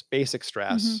issues, basic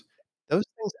Mhm. stress, those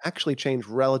things actually change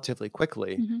relatively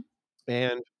quickly. Mhm.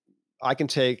 And I can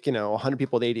take, 100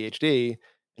 people with ADHD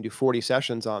and do 40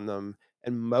 sessions on them,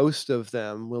 and most of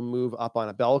them will move up on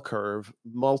a bell curve,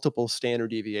 multiple standard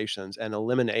deviations, and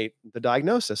eliminate the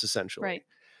diagnosis essentially. Right.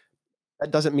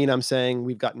 That doesn't mean I'm saying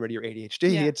we've gotten rid of your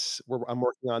ADHD. Yeah. I'm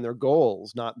working on their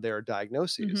goals, not their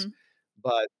diagnoses. Mhm.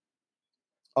 But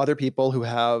other people who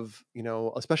have,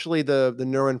 especially the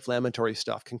neuroinflammatory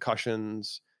stuff,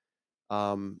 concussions,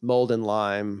 mold and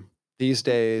Lyme. These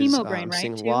days, Chemo brain, I'm right,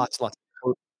 seeing too? lots of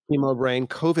chemo brain,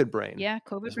 COVID brain Yeah,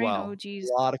 COVID as brain. Oh, well. geez.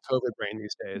 A lot of COVID brain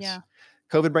these days. Yeah.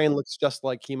 COVID brain looks just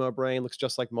like chemo brain, looks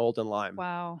just like mold and Lyme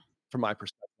Wow. from my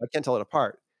perspective. I can't tell it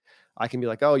apart. I can be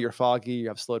like, "Oh, you're foggy, you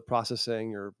have slowed processing,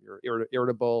 you're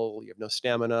irritable, you have no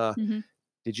stamina. Mhm.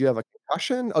 Did you have a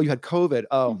concussion? Oh, you had COVID.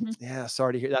 Oh, Mhm. yeah,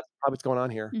 sorry to hear that's probably what's going on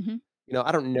here." Mhm.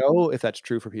 I don't know if that's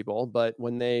true for people, but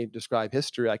when they describe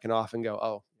history, I can often go,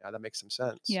 "Oh, yeah, that makes some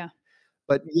sense." Yeah.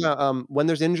 But yeah, when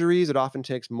there's injuries, it often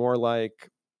takes more like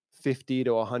 50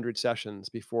 to 100 sessions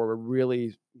before we're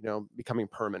really, becoming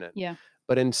permanent. Yeah.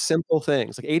 But in simple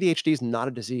things, like ADHD is not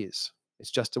a disease.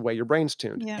 It's just the way your brain's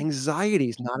tuned. Yeah. Anxiety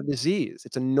is not a disease.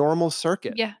 It's a normal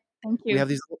circuit. Yeah. Thank We you. have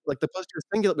these like the posterior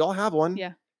cingulate, we all have one.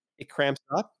 Yeah. It cramps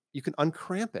up, you can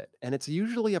uncramp it, and it's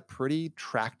usually a pretty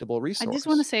tractable I just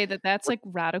wanna resource. say that that's, We're like,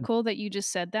 radical that you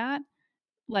just said that.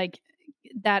 Like,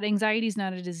 that anxiety is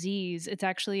not a disease, it's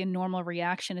actually a normal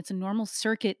reaction, it's a normal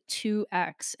circuit to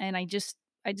X, and I just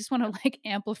wanna, like,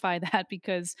 amplify that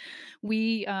because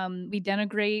we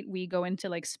denigrate, we go into,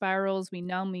 like, spirals, we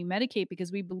numb, we medicate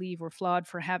because we believe we're flawed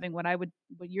for having what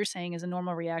you're saying is a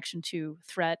normal reaction to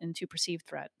threat and to perceived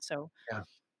threat, so yeah.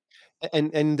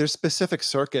 And there's specific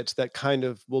circuits that kind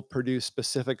of will produce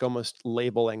specific almost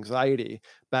label anxiety.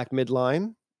 Back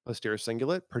midline, posterior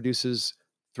cingulate produces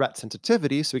threat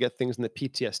sensitivity, so we get things in the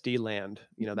PTSD land,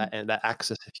 mhm, that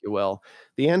axis, if you will.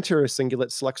 The anterior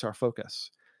cingulate selects our focus.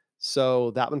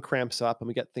 So that one cramps up and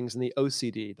we get things in the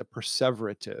OCD, the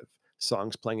perseverative,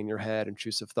 songs playing in your head,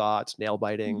 intrusive thoughts, nail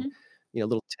biting, mhm,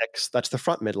 little ticks. That's the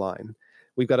front midline.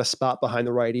 We've got a spot behind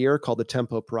the right ear called the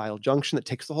tempoparietal junction that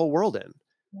takes the whole world in.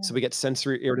 yeah, So we get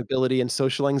sensory irritability and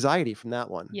social anxiety from that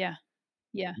one. yeah,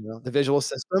 yeah, The visual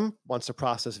system wants to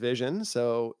process vision.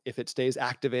 So if it stays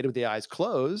activated with the eyes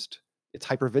closed, it's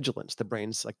hypervigilance. The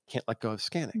brain's like can't let go of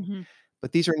scanning. mhm,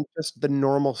 But these are just the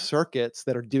normal circuits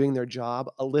that are doing their job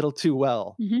a little too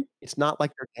well. mhm, It's not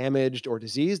like they're damaged or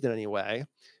diseased in any way.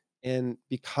 And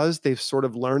because they've sort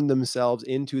of learned themselves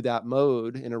into that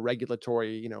mode in a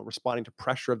regulatory, responding to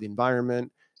pressure of the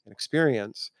environment and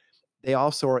experience, they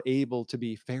also are able to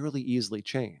be fairly easily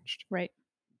changed. right,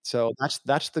 So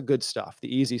that's the good stuff,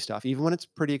 the easy stuff. Even when it's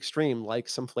pretty extreme, like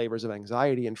some flavors of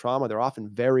anxiety and trauma, they're often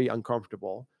very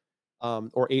uncomfortable.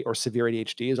 Or severe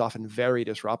ADHD is often very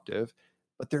disruptive,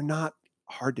 but they're not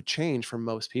hard to change for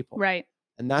most people. right.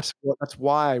 And that's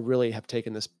why I really have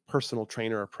taken this personal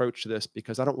trainer approach to this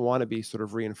because I don't want to be sort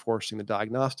of reinforcing the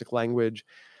diagnostic language.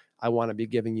 I want to be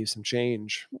giving you some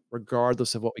change,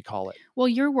 regardless of what we call it. Well,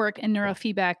 your work in Yeah.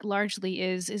 neurofeedback largely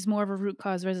is more of a root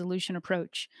cause resolution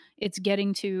approach. It's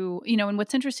getting to, and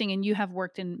what's interesting, and you have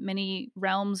worked in many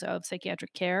realms of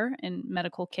psychiatric care and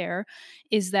medical care,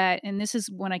 is that, and this is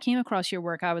when I came across your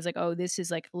work, I was like, oh, this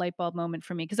is like a light bulb moment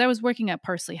for me because I was working at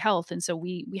Parsley Health, and so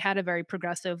we had a very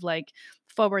progressive, like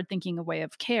forward thinking way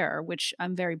of care, which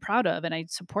I'm very proud of, and I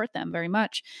support them very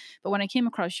much. But when I came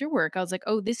across your work, I was like,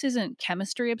 oh, this isn't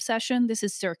chemistry obsession, this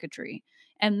is circuitry,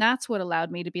 and that's what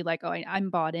allowed me to be like, oh, I'm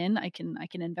bought in, I can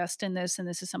invest in this, and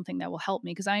this is something that will help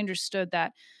me because I understood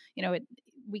that it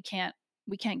we can't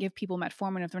we can't give people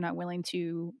metformin if they're not willing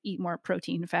to eat more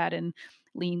protein, fat, and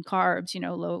lean carbs,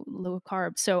 low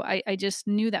carbs. So I just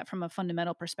knew that from a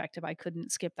fundamental perspective I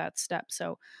couldn't skip that step.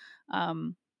 So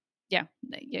um yeah,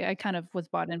 yeah, I kind of was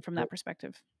bought in from that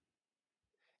perspective.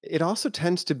 It also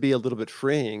tends to be a little bit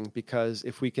freeing because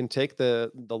if we can take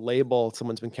the label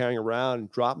someone's been carrying around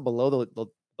and drop below the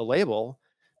label,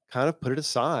 kind of put it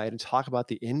aside and talk about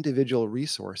the individual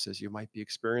resources you might be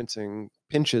experiencing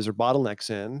pinches or bottlenecks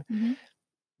in, Hmm.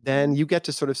 then you get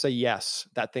to sort of say, yes,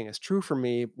 that thing is true for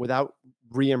me without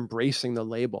re-embracing the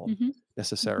label Hmm. Hmm.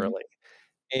 necessarily.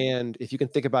 And if you can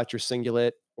think about your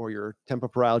cingulate or your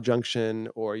temporal junction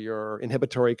or your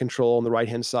inhibitory control on the right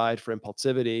hand side for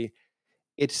impulsivity,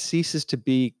 it ceases to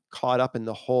be caught up in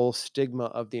the whole stigma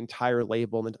of the entire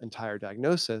label and the entire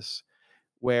diagnosis,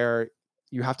 where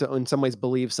you have to, in some ways,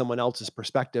 believe someone else's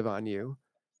perspective on you.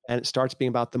 And it starts being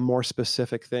about the more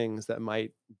specific things that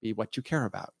might be what you care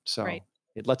about. Right. So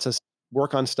it lets us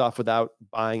work on stuff without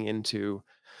buying into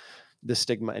the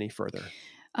stigma any further.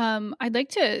 I'd like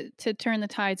to turn the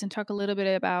tides and talk a little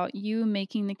bit about you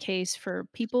making the case for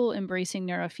people embracing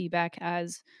neurofeedback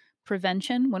as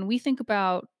prevention. When we think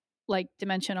about like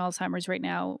dementia and Alzheimer's right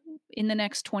now, in the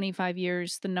next 25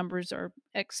 years, the numbers are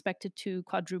expected to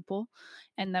quadruple,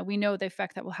 and that we know the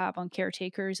effect that will have on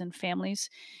caretakers and families.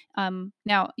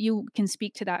 Now, you can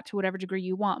speak to that to whatever degree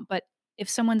you want, but if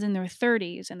someone's in their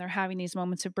 30s and they're having these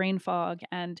moments of brain fog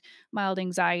and mild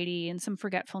anxiety and some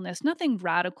forgetfulness, nothing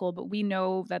radical, but we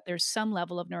know that there's some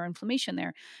level of neuroinflammation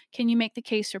there. Can you make the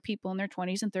case for people in their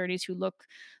 20s and 30s who look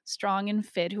strong and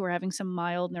fit, who are having some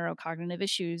mild neurocognitive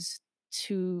issues,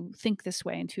 to think this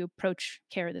way and to approach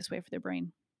care this way for their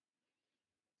brain?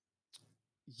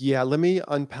 Yeah, let me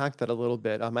unpack that a little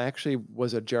bit. I actually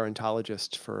was a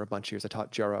gerontologist for a bunch of years. I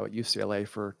taught gero at UCLA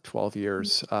for 12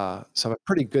 Mm, years. So I have a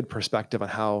pretty good perspective on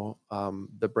how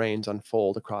the brains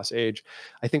unfold across age.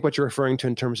 I think what you're referring to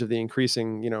in terms of the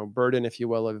increasing, burden, if you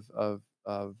will,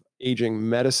 of aging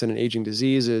medicine and aging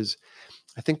diseases,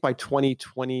 I think by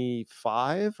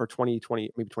 2025 or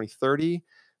 2020, maybe 2030,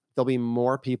 there'll be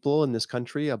more people in this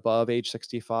country above age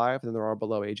 65 than there are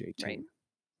below age right. 18.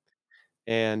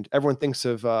 And everyone thinks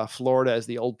of Florida as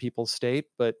the old people's state,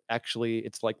 but actually,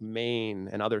 it's like Maine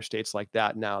and other states like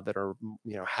that now that are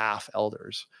half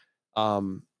elders.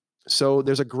 Um, so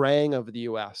there's a graying of the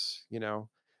U.S.,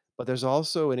 but there's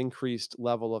also an increased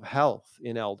level of health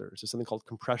in elders. There's something called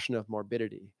compression of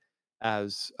morbidity.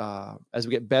 As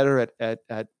we get better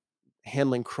at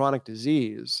handling chronic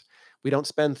disease, we don't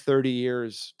spend 30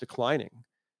 years declining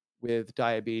with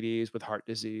diabetes, with heart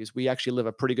disease. We actually live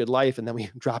a pretty good life, and then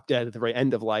we drop dead at the very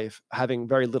end of life, having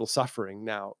very little suffering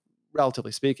now,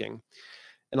 relatively speaking.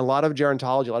 And a lot of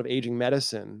gerontology, a lot of aging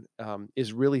medicine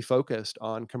is really focused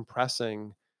on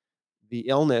compressing the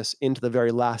illness into the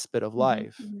very last bit of Mhm,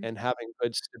 life mhm. and having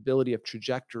good stability of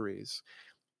trajectories.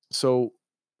 So,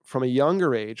 from a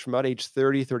younger age, from about age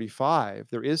 30, 35,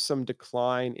 there is some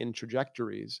decline in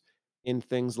trajectories in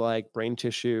things like brain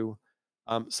tissue.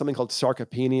 Something called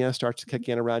sarcopenia starts to kick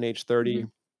in around age 30,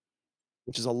 Mhm.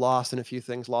 which is a loss in a few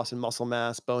things, loss in muscle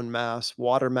mass, bone mass,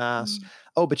 water mass. Mm.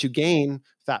 Oh, but you gain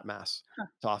fat mass Huh,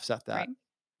 to offset that. right.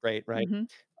 Great, right? Mhm.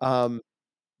 Um,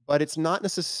 but it's not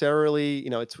necessarily,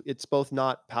 it's both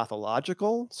not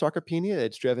pathological sarcopenia.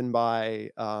 It's driven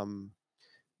by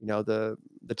the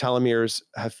telomeres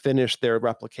have finished their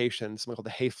replication, something called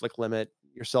the Hayflick limit.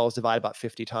 Your cells divide about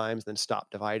 50 times, then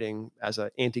stop dividing as an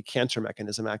anti-cancer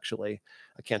mechanism, actually,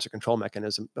 a cancer control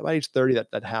mechanism. But by age 30,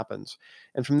 that happens.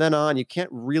 And from then on, you can't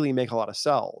really make a lot of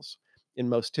cells in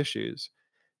most tissues.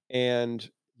 And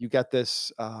you get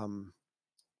this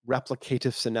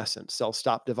replicative senescence. Cells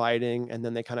stop dividing, and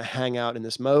then they kind of hang out in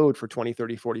this mode for 20,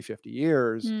 30, 40, 50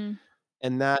 years, Mm,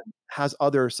 and that has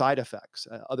other side effects,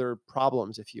 other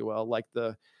problems, if you will, like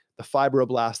the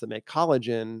fibroblasts that make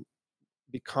collagen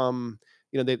become,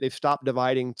 they've stopped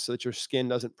dividing so that your skin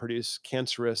doesn't produce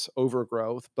cancerous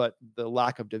overgrowth, but the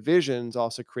lack of divisions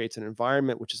also creates an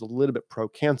environment which is a little bit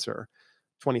pro-cancer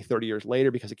 20, 30 years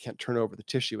later because it can't turn over the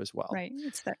tissue as well. right.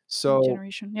 It's that So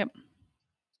generation. Yep.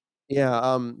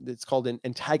 yeah, it's called an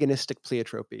antagonistic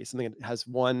pleiotropy, something that has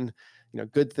one,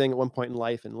 good thing at one point in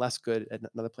life and less good at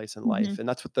another place in life, Mhm. and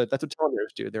that's what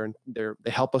telomeres do.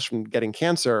 They help us from getting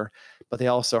cancer, but they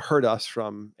also hurt us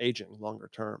from aging longer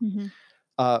term. Mhm.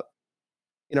 Uh,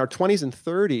 in our 20s and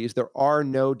 30s, there are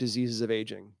no diseases of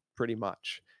aging, pretty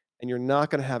much, and you're not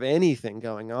going to have anything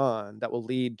going on that will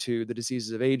lead to the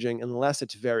diseases of aging unless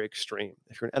it's very extreme.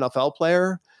 If you're an NFL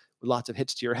player with lots of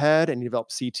hits to your head and you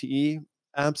develop CTE,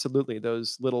 absolutely,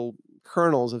 those little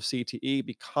kernels of CTE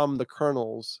become the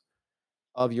kernels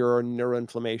of your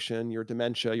neuroinflammation, your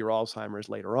dementia, your Alzheimer's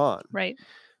later on. Right.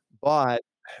 But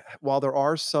while there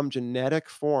are some genetic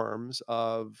forms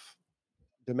of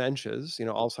dementias,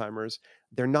 Alzheimer's,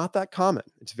 they're not that common.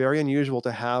 It's very unusual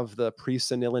to have the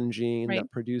presenilin gene Right.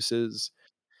 that produces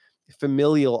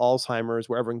familial Alzheimer's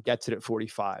where everyone gets it at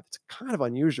 45. It's kind of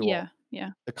Yeah. unusual.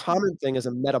 Yeah. The common thing is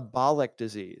a metabolic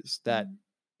disease that Mhm.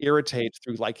 irritates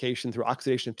through glycation, through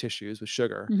oxidation of tissues with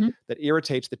sugar, Mhm. that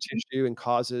irritates the tissue and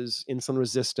causes insulin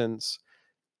resistance.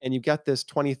 And you get this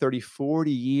 20, 30,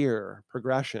 40-year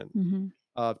progression Mhm.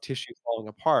 of tissue falling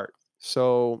apart.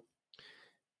 So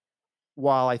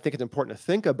while I think it's important to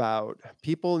think about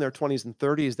people in their 20s and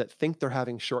 30s that think they're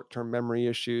having short-term memory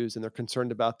issues and they're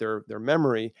concerned about their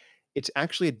memory, it's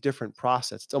actually a different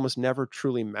process. It's almost never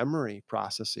truly memory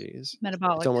processes.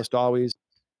 It's Metabolic. almost always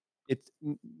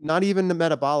not even the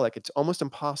metabolic. It's almost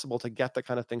impossible to get that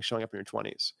kind of thing showing up in your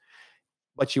 20s.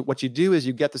 But what you do is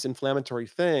you get this inflammatory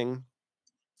thing,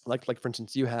 like for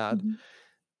instance you had, Mhm.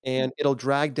 and it'll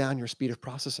drag down your speed of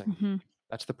processing. Mhm.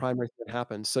 That's the primary thing that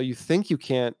happens. So you think you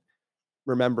can't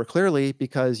remember clearly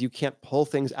because you can't pull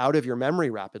things out of your memory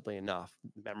rapidly enough.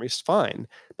 Memory's fine,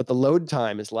 but the load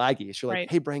time is laggy. So you're like, Right.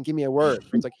 "Hey, brain, give me a word."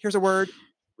 Brain's like, "Here's a word."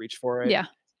 reach for it, Yeah.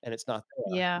 and it's not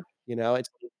there. Yeah. It's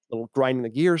a little grinding the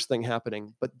gears thing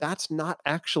happening, but that's not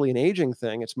actually an aging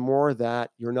thing. It's more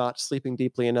that you're not sleeping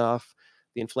deeply enough,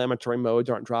 the inflammatory modes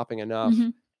aren't dropping enough,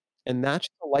 Mhm. and that's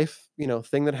a life,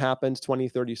 thing that happens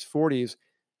 20s, 30s, 40s,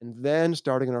 and then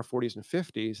starting in our 40s and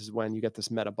 50s is when you get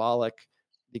this metabolic,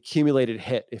 the accumulated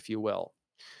hit, if you will,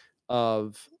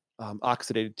 of,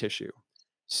 oxidated tissue.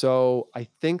 So I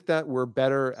think that we're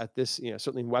better at this,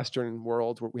 certainly in Western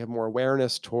world, where we have more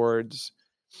awareness towards,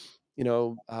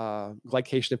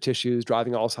 glycation of tissues,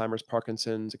 driving Alzheimer's,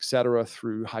 Parkinson's, et cetera,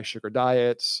 through high sugar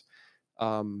diets.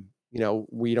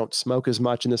 We don't smoke as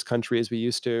much in this country as we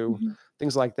used to. Mhm.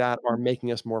 Things like that are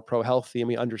making us more pro healthy. And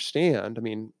we understand. I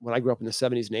mean, when I grew up in the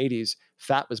 70s and 80s,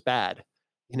 fat was bad,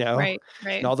 you know, Right, and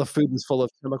right. all the food was full of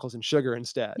chemicals and sugar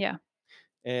instead. Yeah.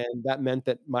 And that meant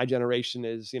that my generation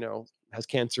has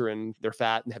cancer and they're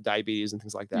fat and have diabetes and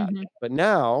things like that. Mhm. But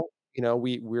now,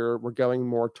 we're going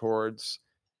more towards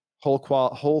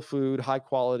whole food, high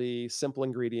quality, simple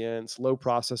ingredients, low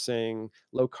processing,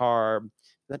 low carb.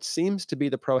 That seems to be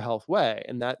the pro health way,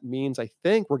 and that means I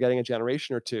think we're getting a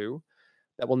generation or two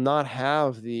that will not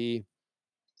have the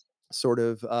sort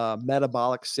of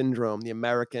metabolic syndrome, the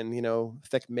American,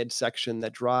 thick midsection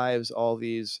that drives all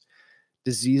these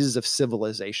diseases of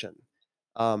civilization.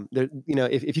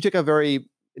 If you took a very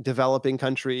developing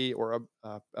country or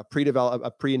a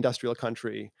pre-industrial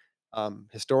country,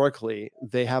 historically,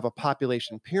 they have a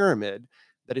population pyramid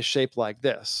that is shaped like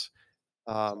this.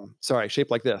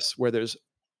 Shaped like this, where there's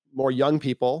more young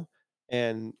people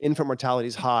and infant mortality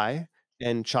is high,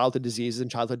 and childhood diseases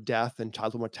and childhood death and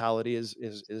childhood mortality is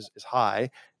high,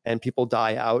 and people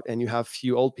die out, and you have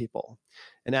few old people.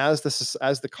 And as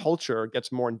the culture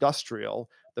gets more industrial,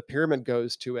 the pyramid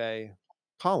goes to a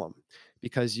column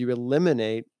because you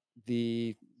eliminate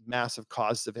the massive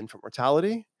causes of infant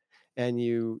mortality and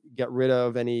you get rid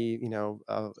of any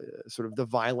sort of the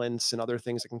violence and other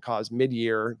things that can cause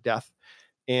mid-year death.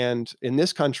 And in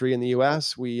this country, in the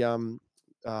US,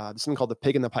 there's something called the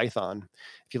pig and the python.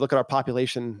 If you look at our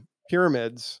population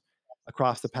pyramids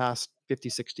across the past 50,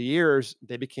 60 years,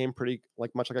 they became pretty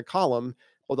much like a column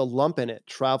with a lump in it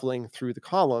traveling through the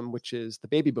column, which is the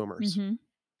baby boomers, Mhm.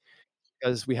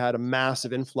 because we had a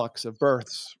massive influx of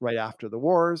births right after the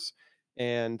wars,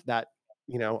 and that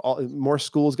more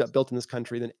schools got built in this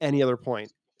country than any other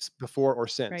point before or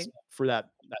since Right. for that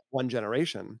one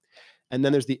generation. And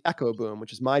then there's the echo boom,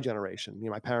 which is my generation.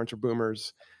 My parents are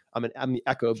boomers. I'm the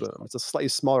echo boom. It's a slightly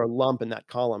smaller lump in that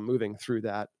column moving through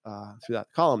that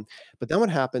column. But then what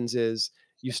happens is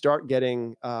you start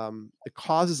getting the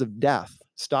causes of death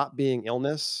stop being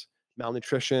illness,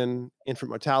 malnutrition, infant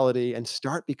mortality, and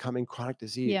start becoming chronic Yeah.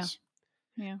 disease.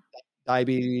 Yeah.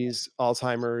 Diabetes,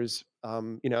 Alzheimer's.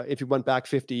 If you went back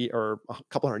 50 or a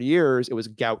couple hundred years, it was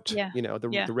gout, Yeah. Yeah.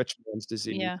 the rich man's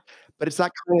disease. Yeah. But it's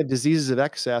that kind of diseases of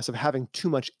excess of having too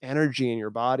much energy in your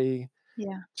body,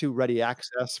 Yeah. too ready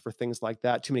access for things like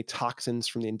that, too many toxins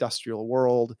from the industrial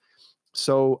world.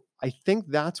 So I think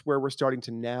that's where we're starting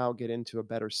to now get into a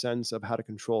better sense of how to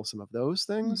control some of those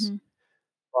things. Mhm.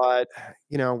 But,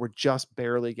 we're just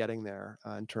barely getting there,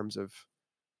 in terms of,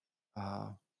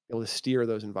 uh, able to steer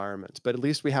those environments, but at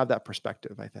least we have that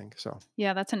perspective, I think, so.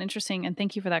 Yeah, that's an interesting, and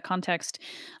thank you for that context.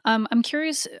 I'm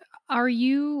curious, are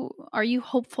you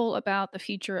hopeful about the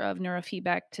future of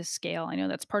neurofeedback to scale? I know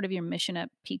that's part of your mission at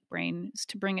Peak Brain is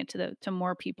to bring it to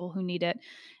more people who need it.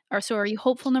 Are you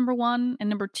hopeful, number one, and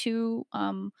number two,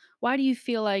 why do you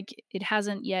feel like it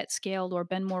hasn't yet scaled or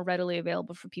been more readily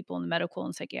available for people in the medical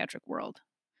and psychiatric world?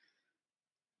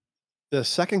 The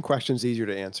second question is easier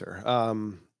to answer.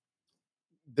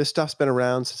 This stuff's been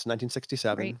around since Right.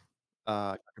 1967.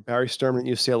 Dr. Barry Sturman at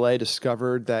UCLA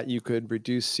discovered that you could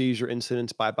reduce seizure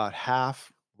incidence by about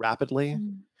half rapidly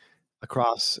Mm.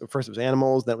 across first it was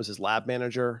animals, then it was his lab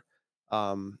manager.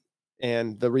 Um,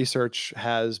 and the research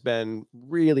has been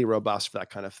really robust for that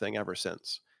kind of thing ever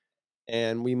since.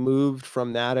 And we moved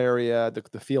from that area,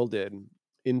 the field did,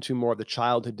 into more of the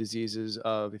childhood diseases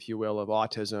of, if you will, of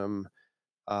autism,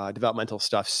 developmental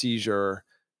stuff, seizure,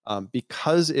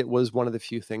 because it was one of the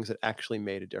few things that actually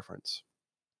made a difference.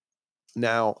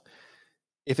 Now,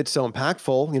 if it's so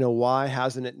impactful, why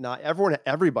hasn't it not?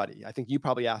 Everybody, I think you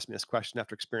probably asked me this question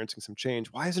after experiencing some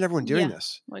change. Why isn't everyone doing Yeah.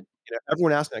 this? Like,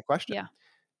 Everyone asked me that question. yeah.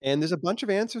 And there's a bunch of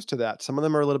answers to that. Some of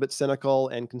them are a little bit cynical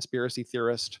and conspiracy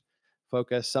theorist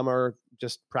focused. Some are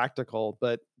just practical,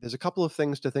 but there's a couple of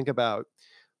things to think about.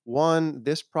 One,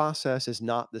 this process is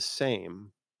not the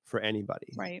same for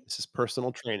anybody. Right. This is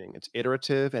personal training. It's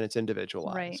iterative and it's Right.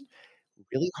 individualized.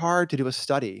 Really hard to do a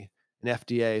study, an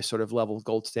FDA sort of level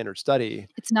gold standard study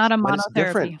It's not a when it's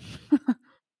different. monotherapy.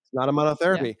 It's not a Yeah.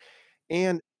 monotherapy.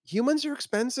 And Humans are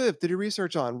expensive to do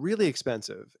research on, really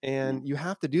expensive, Yeah. and you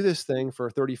have to do this thing for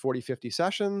 30, 40, 50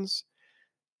 sessions.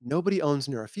 Nobody owns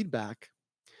neurofeedback,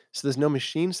 so there's no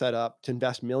machine set up to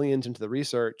invest millions into the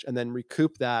research and then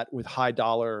recoup that with high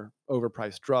dollar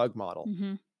overpriced drug model.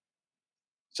 Mhm.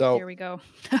 There So we go.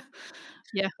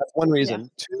 Yeah, that's one yeah, reason.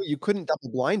 2, you couldn't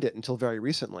double blind it until very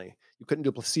recently. You couldn't do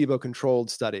a placebo-controlled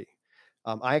study.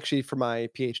 I actually, for my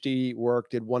PhD work,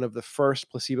 did one of the first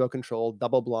placebo-controlled,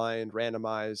 double-blind,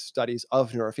 randomized studies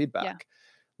of yeah. neurofeedback,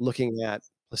 looking at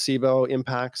placebo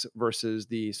impacts versus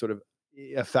the sort of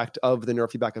effect of the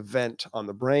neurofeedback event on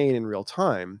the brain in real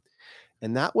time.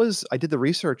 And that was I did the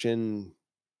research in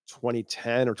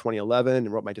 2010 or 2011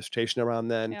 and wrote my dissertation around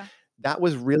then. Yeah. That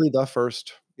was really the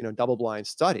first, double-blind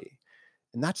study.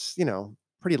 And that's,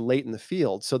 pretty late in the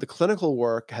field. So the clinical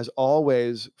work has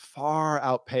always far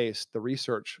outpaced the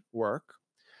research work.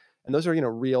 And those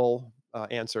are, real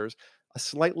answers. A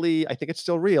slightly, I think it's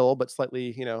still real, but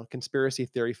slightly, conspiracy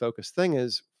theory focused thing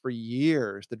is for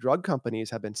years, the drug companies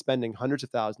have been spending hundreds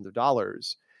of thousands of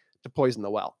dollars to poison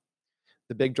the well.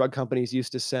 The big drug companies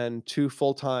used to send 2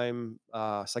 full-time,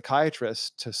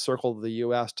 psychiatrists to circle the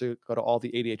US to go to all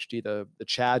the ADHD, the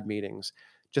CHAD meetings,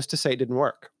 just to say it didn't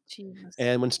work. Jesus.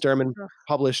 And when Sterman Ugh.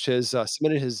 published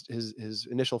submitted his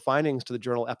initial findings to the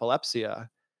journal Epilepsia,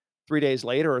 3 days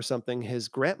later or something, his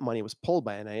grant money was pulled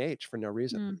by NIH for no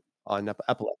reason Mm, on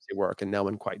epilepsy work, and no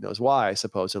one quite knows why,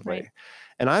 right, supposedly.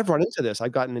 And I've run into this.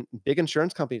 I've gotten big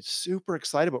insurance companies super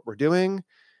excited what we're doing.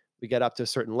 We get up to a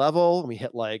certain level, and we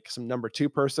hit, like, some number 2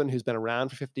 person who's been around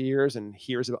for 50 years and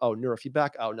hears about, "Oh,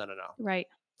 neurofeedback? Oh, no, no, no." right.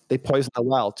 They poison the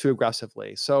well too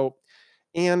aggressively. So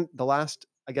and the last,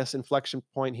 I guess, inflection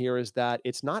point here is that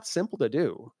it's not simple to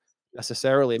do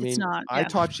necessarily. I It's mean, not, I yeah.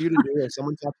 taught you to do or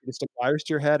someone taught you to stick wires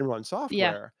to your head and run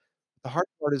Yeah, software. The hard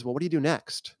part is, well, what do you do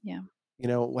next? yeah.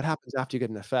 What happens after you get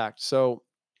an effect? So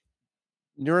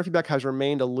neurofeedback has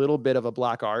remained a little bit of a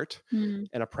black art Mm,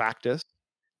 and a practice,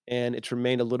 and it's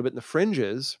remained a little bit in the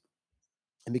fringes.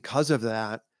 And because of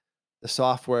that, the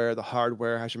software, the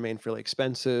hardware has remained fairly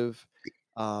expensive.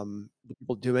 The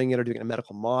people doing it are doing it in a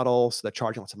medical model, so they're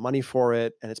charging lots of money for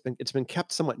it, and it's been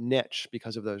kept somewhat niche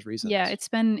because of those yeah, reasons.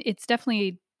 it's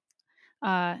definitely,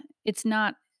 it's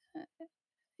not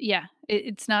yeah,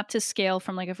 it's not to scale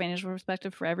from, like, a financial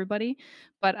perspective for everybody,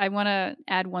 but I wanna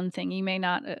add one thing. You may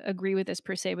not agree with this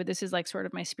per se, but this is, like, sort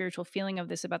of my spiritual feeling of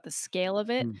this about the scale of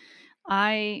it. Mm.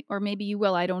 I or maybe you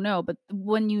will, I don't know, but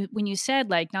when you said,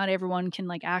 like, not everyone can,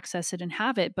 like, access it and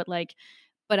have it, but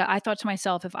I thought to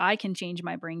myself, if I can change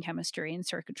my brain chemistry and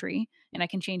circuitry, and I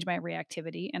can change my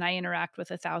reactivity, and I interact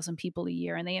with 1,000 people a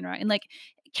year, and they interact, and like,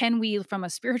 can we, from a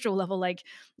spiritual level, like,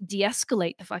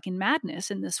 de-escalate the fucking madness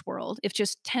in this world? If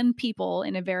just 10 people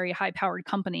in a very high-powered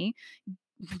company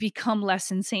become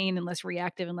less insane and less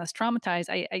reactive and less traumatized,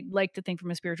 I like to think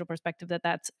from a spiritual perspective that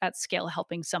that's at scale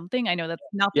helping something. I know that's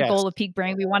not the Yes. goal of Peak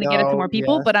Brain. We want to get it to No, more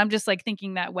people, yes. but I'm just like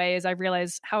thinking that way as I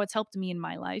realize how it's helped me in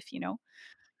my life, you know?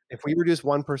 If we reduce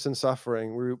one person's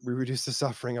suffering, we reduce the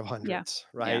suffering of Yeah. hundreds,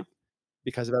 Yeah. right?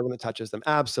 Because of everyone that touches them.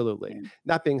 Absolutely. Yeah.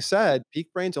 That being said,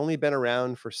 Peak Brain's only been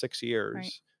around for 6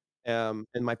 Right. years, and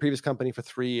my previous company for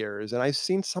 3 years, and I've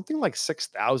seen something like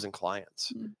 6,000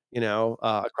 clients, Mm.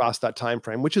 across that time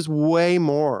frame, which is way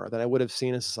more than I would have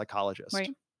seen as a psychologist.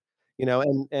 Right.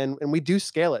 And we do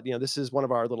scale it. This is one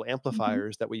of our little Mhm.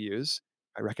 amplifiers that we use.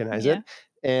 I recognize Yeah. it.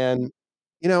 And,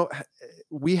 you know, h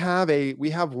we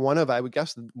have one of, I would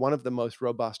guess, one of the most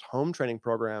robust home training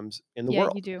programs in the Yeah,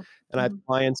 you world. do. And I have Mhm.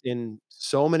 clients in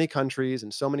so many countries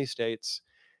and so many states,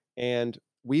 and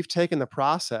we've taken the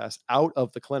process out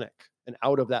of the clinic and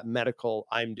out of that medical,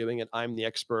 "I'm doing it, I'm the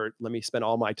expert, let me spend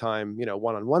all my time,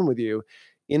 one-on-one with you,"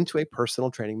 into a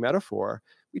personal training metaphor.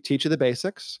 We teach you the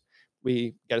basics,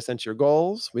 we get a sense of your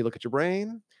goals, we look at your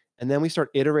brain, and then we start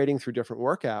iterating through different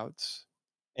workouts,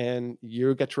 and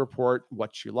you get to report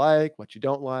what you like, what you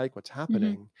don't like, what's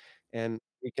Mhm. happening, and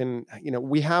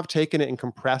we have taken it and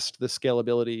compressed the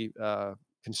scalability,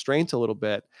 constraints a little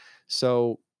bit.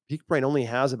 So Peak Brain only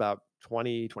has about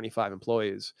 20, 25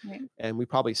 employees, Right. and we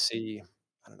probably see,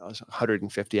 I don't know,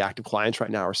 150 active clients right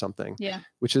now or something, Yeah.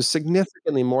 which is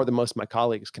significantly more than most of my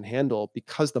colleagues can handle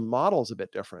because the model is a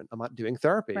bit different. I'm not doing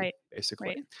therapy, Right.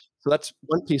 basically. Right. So that's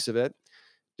one piece of it.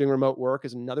 Doing remote work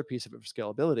is another piece of it for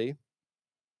scalability.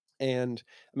 And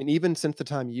I mean, even since the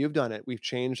time you've done it, we've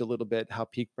changed a little bit how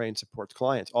Peak Brain supports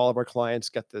clients. All of our clients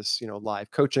get this, live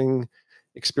coaching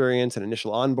experience and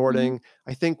initial Mhm. onboarding.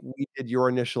 I think we did your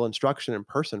initial instruction in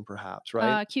person, perhaps,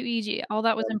 right? QEG, all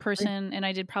that was in Right? person, and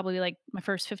I did probably, like, my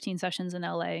first 15 sessions in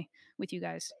LA with you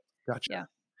guys. Gotcha. Yeah.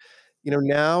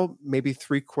 Now maybe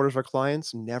 3 quarters of our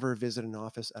clients never visit an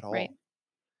office at Right. all.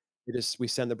 We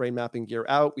send the brain mapping gear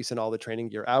out, we send all the training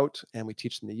gear out, and we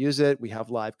teach them to use it. We have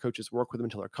live coaches work with them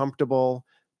until they're comfortable.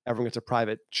 Everyone gets a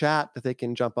private chat that they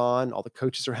can jump on. All the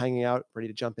coaches are hanging out, ready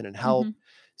to jump in and help. Mhm.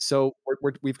 So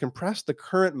we've compressed the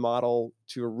current model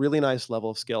to a really nice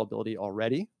level of scalability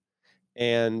already.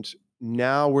 And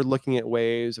now we're looking at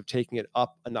ways of taking it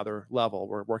up another level.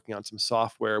 We're working on some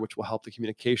software which will help the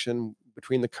communication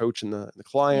between the coach and the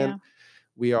client. Yeah.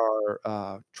 We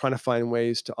are trying to find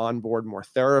ways to onboard more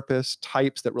therapist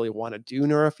types that really want to do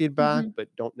neurofeedback Mhm.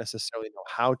 but don't necessarily know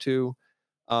how to.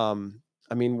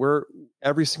 I mean, we're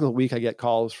every single week I get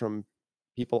calls from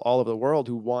people all over the world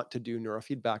who want to do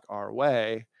neurofeedback our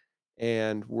way,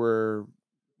 and we're,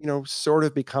 sort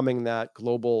of becoming that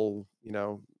global,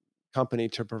 company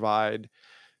to provide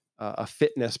a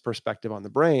fitness perspective on the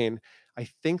brain. I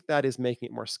think that is making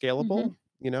it more Mhm.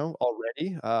 scalable,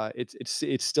 already.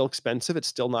 It's still expensive. It's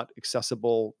still not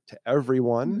accessible to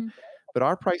everyone, Mhm. but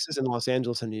our prices in Los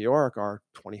Angeles and New York are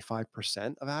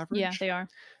 25% of Yeah, average. they are.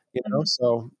 Mhm.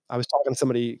 So I was talking to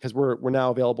somebody because we're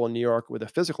now available in New York with a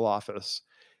physical office,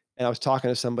 and I was talking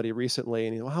to somebody recently,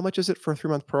 and well, how much is it for a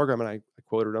 3-month program? And I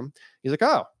quoted him. He's like,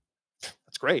 "Oh,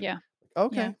 that's great." Yeah.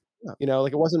 Yeah. Okay. Yeah.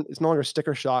 Like it's no longer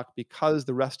sticker shock because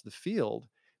the rest of the field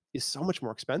is so much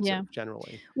more Yeah. expensive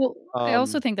generally. Well, I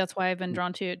also Um, think that's why I've been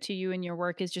drawn to you and your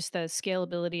work is just the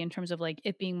scalability in terms of like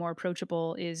it being more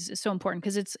approachable is so important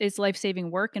because it's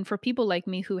life-saving work. And for people like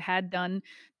me who had done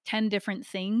 10 different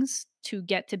things to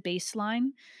get to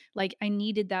baseline, like I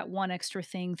needed that one extra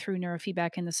thing through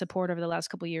neurofeedback and the support over the last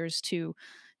couple of years to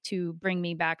bring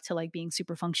me back to like being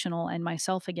super functional and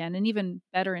myself again and even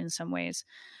better in some ways.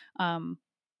 Um,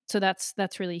 so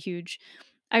that's really huge.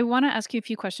 I want to ask you a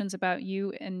few questions about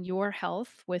you and your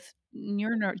health with do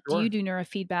you sure. do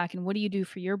neurofeedback and what do you do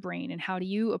for your brain and how do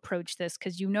you approach this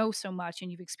because you know so much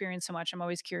and you've experienced so much. I'm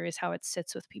always curious how it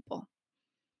sits with people.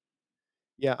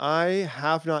 Yeah, I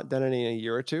have not done any in a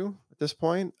year or two at this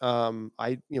point.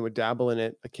 I would dabble in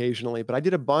it occasionally, but I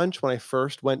did a bunch when I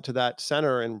first went to that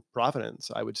center in Providence.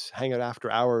 I would hang out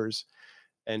after hours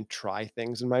and try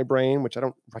things in my brain, which I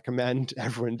don't recommend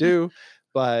everyone do.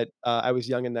 But I was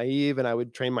young and naive, and I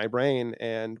would train my brain,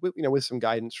 and with some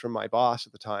guidance from my boss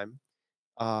at the time.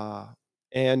 Uh,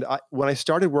 and when I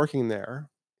started working there,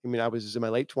 I mean, I was in my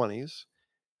late 20s,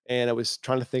 and I was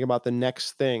trying to think about the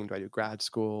next thing. Do I do grad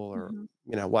school or Mhm.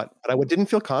 what? But I didn't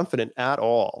feel confident at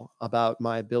all about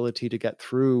my ability to get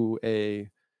through a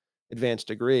advanced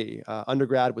degree.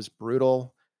 Undergrad was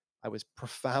brutal. I was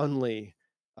profoundly,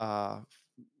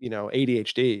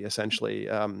 ADHD essentially.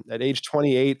 At age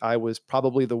 28, I was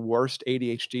probably the worst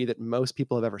ADHD that most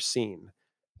people have ever seen.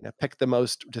 Pick the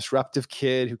most disruptive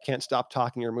kid who can't stop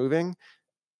talking or moving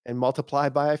and multiply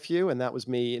by a few, and that was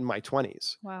me in my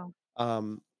 20s. Wow.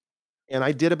 Um, and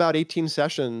I did about 18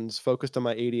 sessions focused on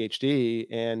my ADHD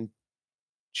and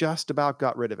just about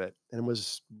got rid of it and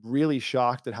was really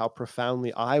shocked at how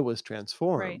profoundly I was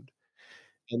Right. transformed.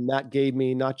 And that gave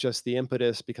me not just the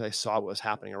impetus because I saw what was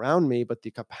happening around me, but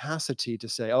the capacity to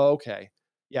say, "Oh, okay,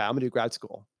 yeah, I'm gonna do grad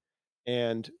school."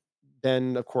 And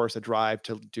then, of course, a drive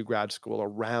to do grad school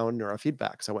around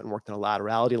neurofeedback. So I went and worked in a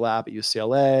laterality lab at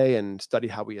UCLA and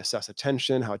studied how we assess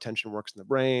attention, how attention works in the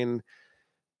brain,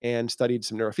 and studied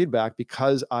some neurofeedback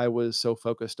because I was so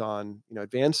focused on,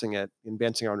 advancing it,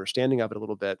 advancing our understanding of it a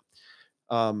little bit.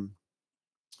 Um,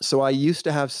 so I used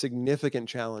to have significant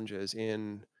challenges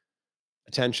in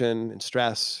attention and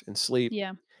stress and sleep.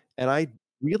 Yeah. And I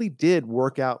really did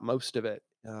work out most of it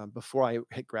before I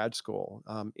hit grad school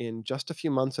in just a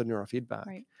few months of neurofeedback.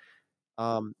 Right.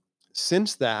 Um,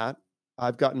 since that,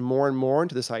 I've gotten more and more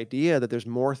into this idea that there's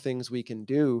more things we can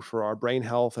do for our brain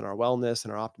health and our wellness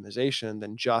and our optimization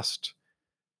than just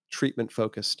treatment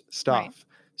focused Right. stuff.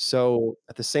 So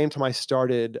at the same time I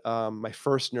started my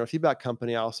first neurofeedback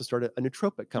company, I also started a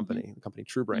nootropic Mhm. company, the company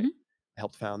True Brain. Mhm. I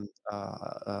helped found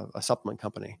a supplement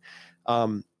company.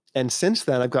 Um, and since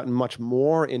then, I've gotten much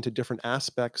more into different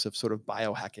aspects of sort of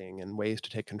biohacking and ways to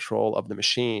take control of the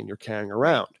machine you're carrying Right.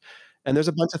 around. And there's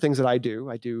a bunch of things that I do.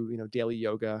 I do, daily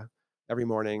yoga every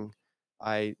morning.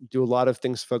 I do a lot of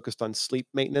things focused on sleep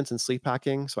maintenance and sleep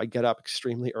hacking. So I get up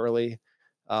extremely early.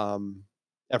 Um,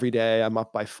 every day. I'm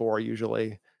up by 4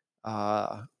 usually.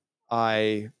 Uh,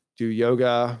 I do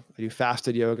yoga. I do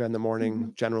fasted yoga in the morning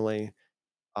Mhm. generally.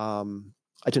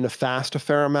 I tend to fast a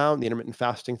fair amount. The intermittent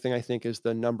fasting thing, I think, is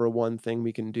the number one thing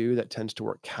we can do that tends to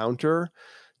work counter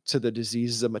to the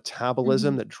diseases of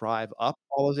metabolism Mhm. that drive up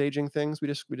all those aging things we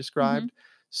Mhm. described.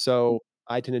 So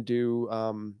I tend to do,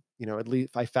 at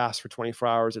least I fast for 24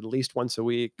 hours at least once a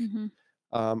week. Mhm.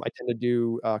 I tend to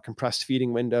do compressed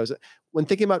feeding windows. When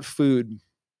thinking about food,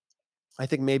 I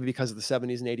think maybe because of the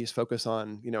 '70s and '80s focus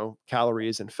on,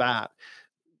 calories and fat,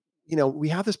 we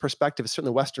have this perspective, certainly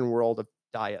the Western world, of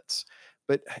diets,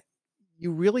 but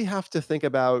you really have to think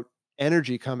about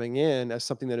energy coming in as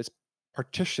something that is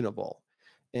partitionable.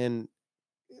 And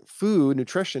food,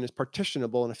 nutrition is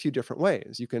partitionable in a few different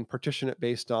ways. You can partition it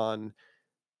based on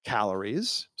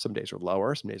calories. Some days are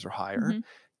lower, some days are higher. Mhm.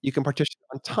 You can partition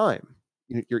it on time.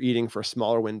 You're eating for a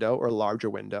smaller window or a larger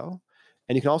window.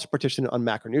 And you can also partition it on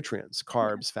macronutrients, Yeah.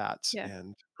 carbs, fats, Yeah.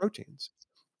 and proteins.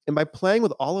 And by playing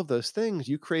with all of those things,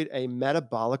 you create a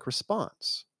metabolic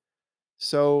response.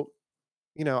 So,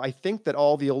 I think that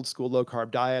all the old school low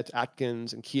carb diets,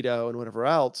 Atkins and keto and whatever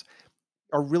else,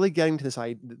 are really getting to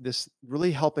this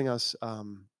really helping us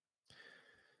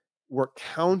work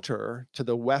counter to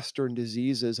the Western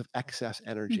diseases of excess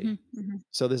Mhm. energy. Mhm.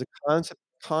 So there's a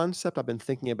concept I've been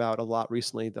thinking about a lot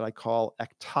recently that I call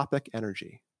ectopic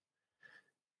energy.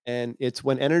 And it's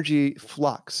when energy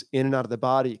flux in and out of the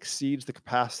body exceeds the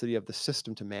capacity of the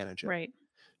system to manage it. Right.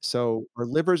 So our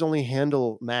livers only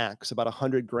handle max about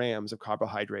 100 grams of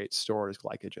carbohydrates stored as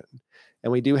glycogen.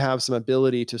 And we do have some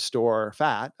ability to store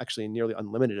fat, actually nearly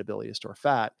unlimited ability to store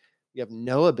fat. We have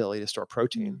no ability to store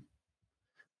Mm. protein.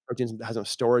 Protein has no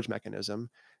storage mechanism.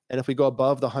 And if we go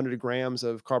above the 100 grams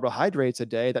of carbohydrates a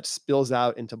day, that spills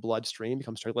out into bloodstream,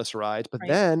 becomes triglycerides, but Right.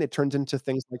 then it turns into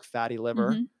things like fatty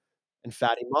liver Mhm. and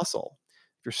fatty muscle.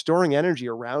 If you're storing energy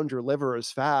around your liver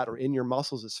as fat or in your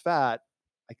muscles as fat,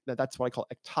 that's what I call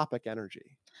ectopic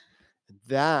energy. And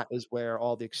that is where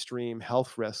all the extreme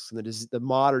health risks and the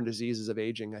modern diseases of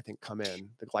aging, I think, come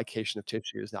in, the glycation of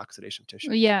tissues, the oxidation of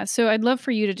Well, tissues. yeah, so I'd love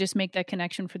for you to just make that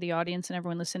connection for the audience and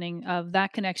everyone listening, of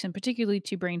that connection, particularly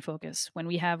to brain focus when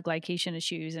we have glycation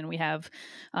issues and we have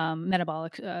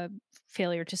metabolic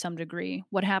failure to some degree.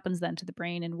 What happens then to the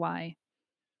brain and why?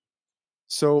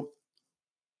 So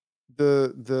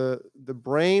the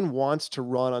brain wants to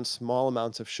run on small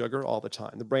amounts of sugar all the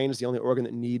time. The brain is the only organ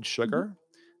that needs Mhm. sugar,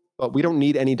 but we don't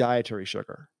need any dietary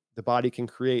sugar. The body can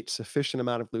create sufficient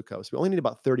amount of glucose. We only need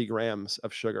about 30 grams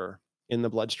of sugar in the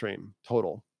bloodstream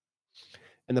total.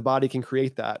 And the body can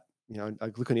create that, a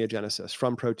gluconeogenesis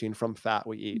from protein, from fat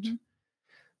we eat. Mhm.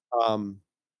 Um,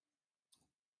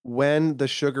 when the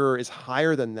sugar is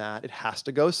higher than that, it has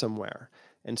to go somewhere.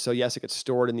 And so, yes, it gets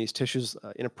stored in these tissues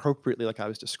inappropriately, like I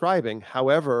was describing.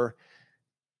 However,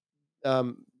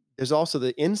 there's also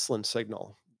the insulin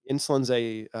signal. Insulin's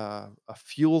a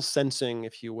fuel sensing,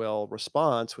 if you will,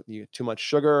 response. When you get too much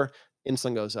sugar,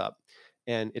 insulin goes up,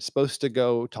 and it's supposed to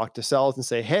go talk to cells and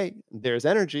say, "Hey, there's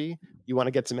energy. You want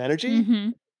to get some energy?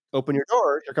 Mhm. Open your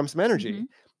door. Here comes some energy." Mhm.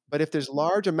 But if there's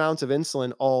large amounts of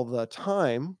insulin all the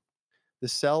time, the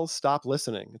cells stop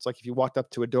listening. It's like if you walked up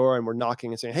to a door and were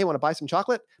knocking and saying, "Hey, want to buy some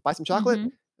chocolate? Buy some chocolate?"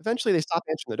 Mhm. Eventually, they stop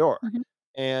answering the door, Mhm.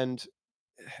 and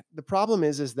the problem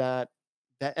is that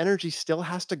that energy still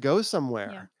has to go Yeah.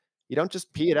 somewhere. You don't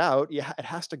just pee it out, it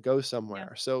has to go Yeah.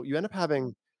 somewhere. So you end up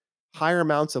having higher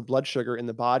amounts of blood sugar in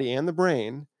the body and the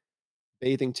brain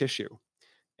bathing tissue.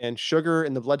 And sugar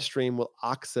in the bloodstream will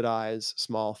oxidize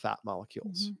small fat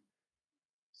molecules. Mhm.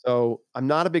 So I'm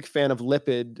not a big fan of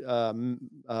lipid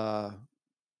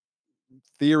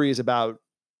theories about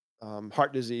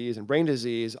heart disease and brain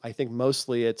disease. I think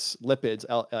mostly it's lipids,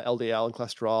 LDL and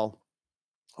cholesterol,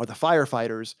 are the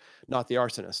firefighters, not the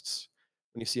arsonists.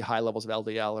 When you see high levels of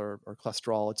LDL or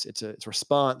cholesterol, it's a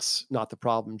response, not the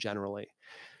problem generally.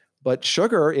 But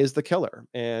sugar is the killer,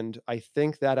 and I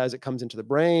think that as it comes into the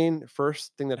brain,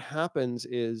 first thing that happens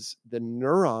is the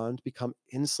neurons become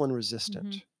insulin Mhm.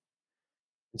 resistant.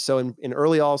 And so in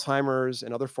early Alzheimer's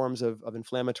and other forms of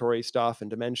inflammatory stuff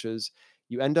and dementias,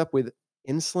 you end up with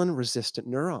insulin resistant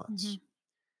neurons. Mhm.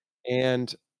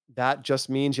 And that just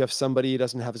means you have somebody who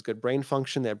doesn't have as good brain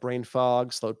function. They have brain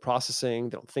fog, slowed processing.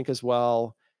 They don't think as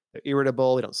well. They're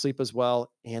irritable. They don't sleep as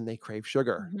well. And they crave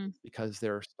sugar Mhm. because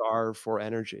they're starved for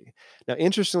energy. Now,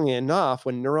 interestingly enough,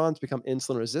 when neurons become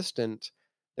insulin resistant,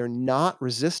 they're not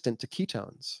resistant to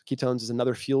ketones. Ketones is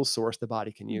another fuel source the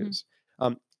body can Mhm. use.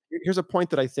 Here's a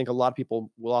point that I think a lot of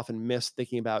people will often miss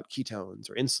thinking about ketones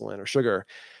or insulin or sugar.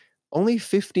 Only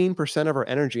 15% of our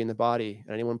energy in the body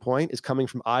at any one point is coming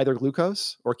from either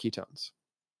glucose or ketones.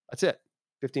 That's it,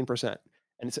 15%.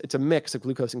 And it's a mix of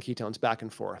glucose and ketones back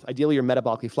and forth. Ideally, you're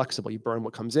metabolically flexible. You burn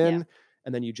what comes Yeah. in,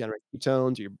 and then you generate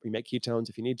ketones, or you make ketones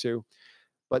if you need to.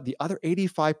 But the other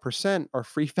 85% are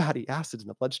free fatty acids in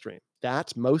the bloodstream.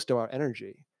 That's most of our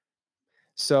energy.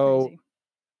 So Crazy.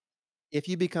 if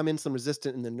you become insulin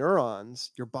resistant in the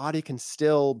neurons, your body can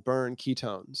still burn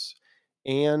ketones,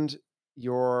 and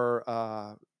your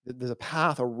there's a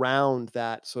path around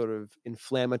that sort of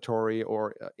inflammatory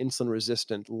or insulin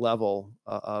resistant level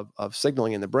of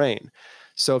signaling in the brain.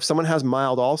 So if someone has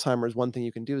mild Alzheimer's, one thing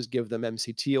you can do is give them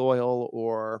MCT oil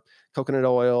or coconut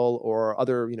oil or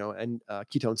other, and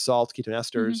ketone salts, ketone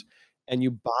esters, Mhm. and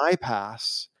you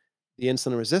bypass the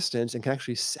insulin resistance and can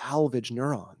actually salvage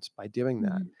neurons by doing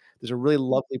that. Mhm. There's a really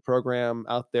lovely program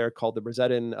out there called the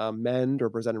Brazilian Mend or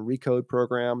Brazilian Recode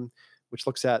program, which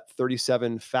looks at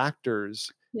 37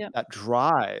 factors Yep. that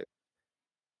drive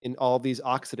in all these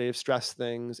oxidative stress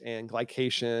things and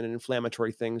glycation and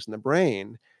inflammatory things in the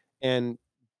brain. And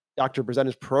Dr.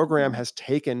 Brezetta's program Wow. has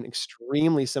taken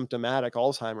extremely symptomatic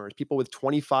Alzheimer's, people with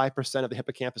 25% of the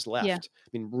hippocampus Yeah. left, I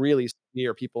mean, really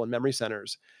severe people in memory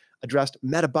centers, addressed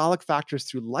metabolic factors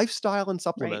through lifestyle and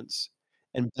Right. supplements,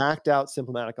 and backed out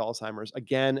symptomatic Alzheimer's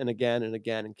again and again and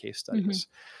again in case Mhm. studies.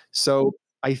 So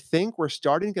I think we're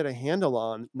starting to get a handle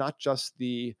on not just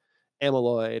the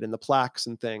amyloid and the plaques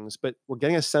and things, but we're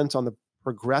getting a sense on the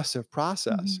progressive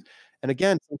process. Mhm. And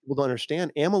again, some people don't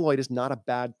understand amyloid is not a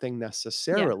bad thing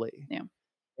Yeah. necessarily. Yeah.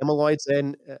 Amyloid's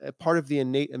a part of the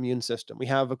innate immune system. We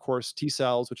have, of course, T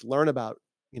cells which learn about,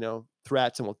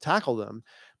 threats and will tackle them,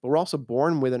 but we're also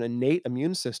born with an innate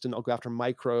immune system that'll go after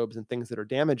microbes and things that are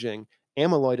damaging.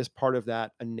 Amyloid is part of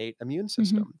that innate immune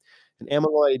Mhm. system. And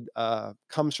amyloid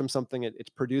comes from something, it's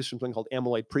produced from something called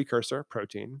amyloid precursor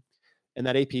protein. And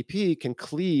that APP can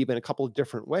cleave in a couple of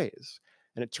different ways.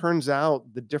 And it turns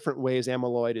out the different ways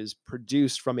amyloid is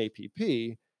produced from APP,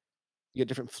 you get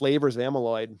different flavors of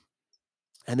amyloid,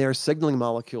 and they are signaling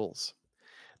molecules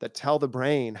that tell the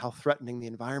brain how threatening the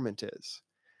environment is.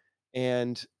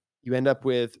 And you end up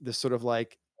with this sort of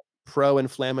like pro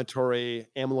inflammatory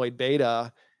amyloid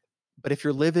beta. But if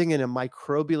you're living in a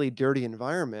microbially dirty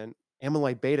environment,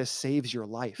 amyloid beta saves your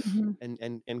life Mhm.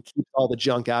 and keeps all the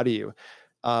junk out of you.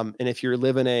 And if you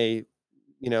live in a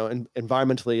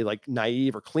environmentally like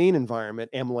naive or clean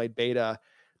environment, amyloid beta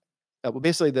well,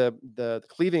 basically, the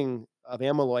cleaving of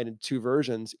amyloid in two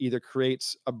versions either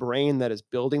creates a brain that is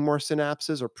building more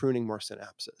synapses or pruning more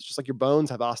synapses. Just like your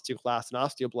bones have osteoclasts and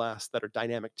osteoblasts that are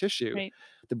dynamic tissue, Right.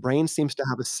 the brain seems to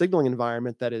have a signaling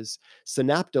environment that is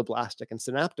synaptoblastic and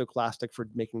synaptoclastic for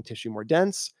making tissue more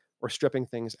dense or stripping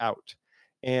things out.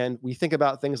 And we think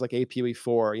about things like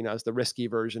APOE4, as the risky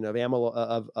version of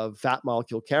of fat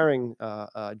molecule carrying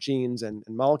genes and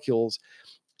molecules,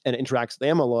 and it interacts with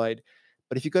amyloid.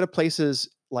 But if you go to places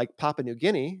like Papua New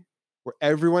Guinea, where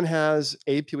everyone has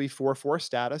APOE4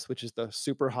 status, which is the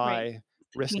super Right. high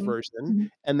risk Gene. version, Mhm.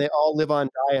 and they all live on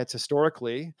diets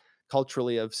historically,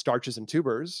 culturally, of starches and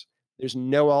tubers, there's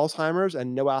no Alzheimer's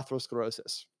and no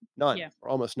atherosclerosis. None, Yeah. or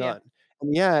almost Yeah. none.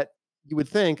 And yet, you would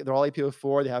think they're all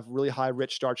APO4, they have really high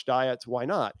rich starch diets. Why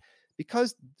not?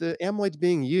 Because the amyloid's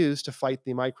being used to fight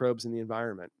the microbes in the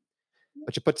environment.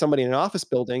 But you put somebody in an office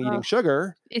building Oh, eating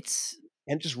sugar, it's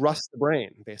and just rusts the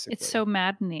brain, it's basically. so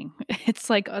maddening. It's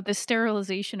like, the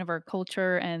sterilization of our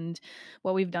culture and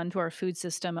what we've done to our food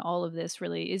system, all of this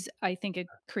really is I think it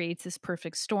creates this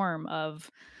perfect storm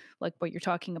of, like, what you're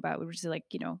talking about, which is, like,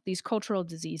 these cultural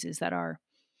diseases that are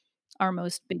our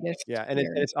most biggest Yeah, and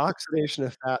fear. it's oxidation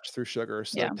of fats through sugar,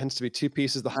 so Yeah. it tends to be 2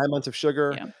 pieces, the high amounts of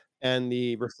sugar Yeah. and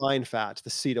the refined fats, the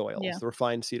seed oils, Yeah. the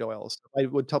refined seed oils. I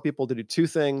would tell people to do 2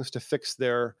 things to fix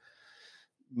their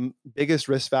biggest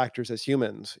risk factors as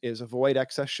humans is avoid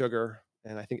excess sugar,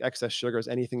 and I think excess sugar is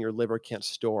anything your liver can't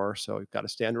store, so you've gotta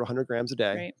stay under 100 grams a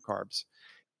day Right. of carbs,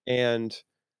 and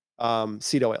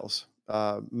seed oils.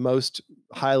 Most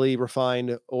highly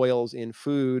refined oils in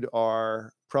food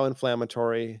are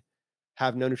pro-inflammatory,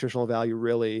 have no nutritional value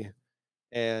really,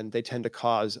 and they tend to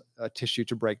cause tissue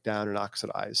to break down and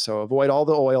oxidize. So avoid all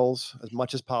the oils as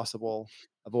much as possible.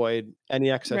 Avoid any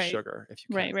excess Right. sugar if you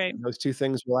can. Right, right. And those two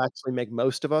things will actually make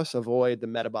most of us avoid the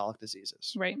metabolic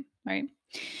diseases. Right, right.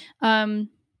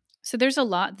 Um, so there's a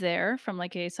lot there from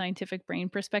like a scientific brain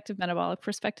perspective, metabolic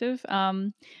perspective.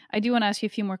 I do want to ask you a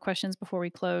few more questions before we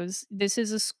close. This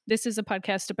is a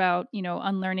podcast about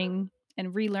unlearning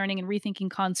and relearning and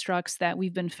rethinking constructs that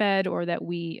we've been fed or that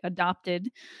we adopted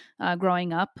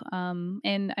growing up.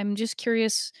 And I'm just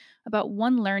curious about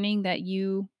one learning that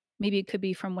you maybe it could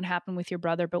be from what happened with your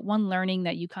brother, but one learning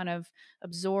that you kind of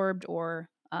absorbed or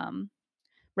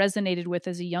resonated with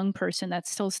as a young person that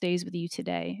still stays with you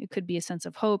today. It could be a sense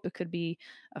of hope, it could be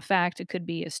a fact, it could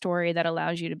be a story that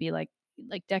allows you to be like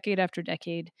decade after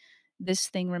decade, this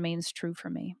thing remains true for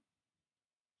me.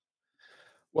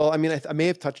 Well, I mean, I may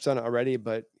have touched on it already,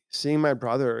 but seeing my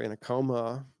brother in a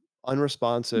coma,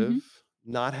 Mhm. unresponsive,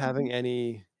 not having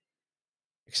any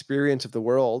experience of the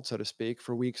world, so to speak,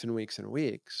 for weeks and weeks and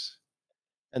weeks,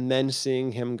 and then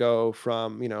seeing him go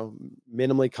from,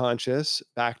 minimally conscious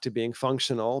back to being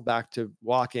functional, back to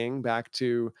walking, back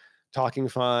to talking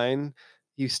fine.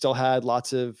 He still had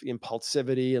lots of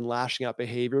impulsivity and lashing out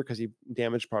behavior because he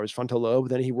damaged part of his frontal lobe.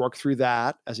 Then he worked through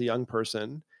that as a young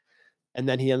person. And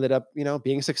then he ended up,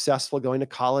 being successful, going to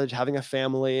college, having a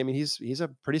family. I mean, he's a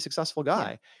pretty successful Yeah.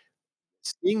 guy.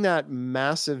 Seeing that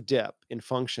massive dip in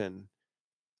function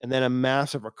and then a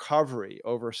massive recovery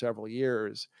over several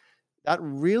years, that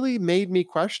really made me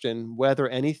question whether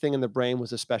anything in the brain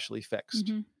was especially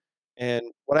fixed. Mhm. And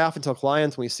what I often tell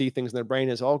clients when we see things in their brain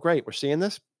is, "Oh, great, we're seeing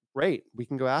this. Great, we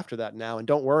can go after that now. And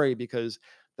don't worry because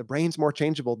the brain's more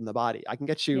changeable than the body. I can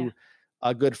get Yeah. you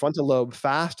a good frontal lobe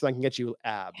fast than I can get you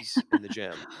abs in the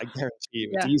gym. I guarantee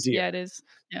you it's Yeah. easier." Yeah, it is.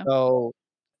 Yeah. So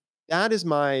that is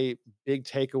my big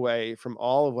takeaway from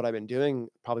all of what I've been doing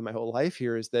probably my whole life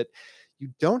here is that you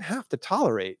don't have to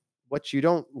tolerate what you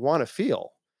don't want to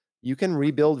feel. You can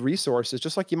rebuild resources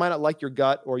just like you might not like your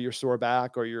gut or your sore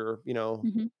back or your,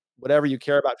 Mhm. whatever you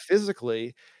care about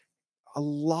physically. A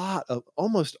lot of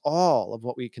almost all of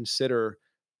what we consider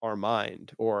our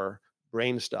mind or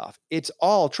brain stuff, it's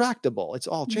all tractable, it's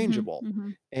all Mhm. changeable.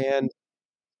 Mhm. And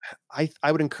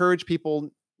I would encourage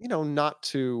people, not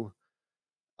to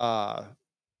uh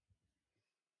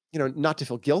not to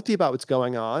feel guilty about what's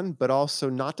going on, but also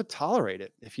not to tolerate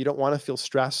it. If you don't want to feel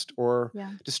stressed or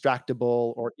Yeah.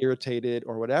 distractible or irritated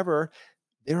or whatever,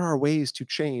 there are ways to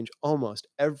change almost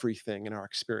everything in our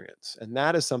experience. And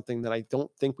that is something that I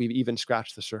don't think we've even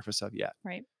scratched the surface of yet.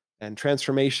 Right. And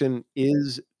transformation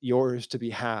is yours to be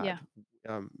Yeah.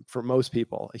 had for most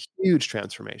people, a huge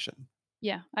transformation.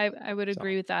 Yeah. I would So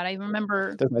agree with that. I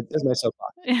remember there's my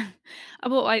soapbox.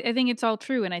 well, I think it's all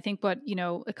true, and I think what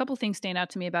a couple things stand out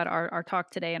to me about our talk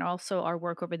today and also our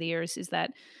work over the years is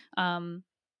that, um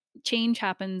change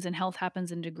happens and health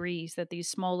happens in degrees, that these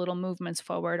small little movements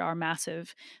forward are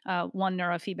massive. One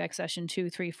neurofeedback session, two,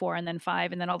 three, four, and then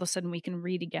five, and then all of a sudden we can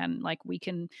read again. Like we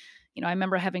can, I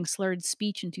remember having slurred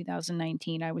speech in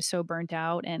 2019. I was so burnt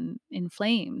out and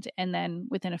inflamed, and then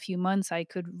within a few months I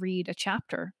could read a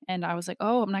chapter and I was like,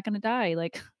 oh, I'm not going to die,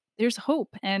 like there's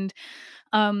hope. And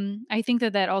I think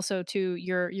that also too,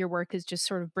 your work is just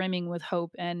sort of brimming with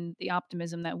hope and the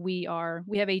optimism that we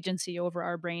have agency over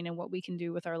our brain and what we can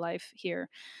do with our life here.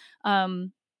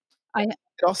 Um, I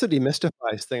It also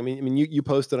demystifies things. I mean, you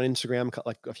posted on Instagram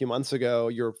like a few months ago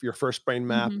your first brain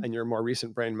map Mhm. and your more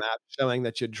recent brain map showing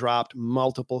that you dropped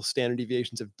multiple standard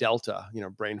deviations of delta,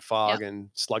 brain fog Yep.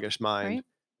 and sluggish mind, Right.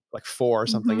 like 4 or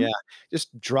something. Mhm. Yeah,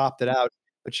 just dropped it out.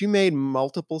 But you made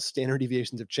multiple standard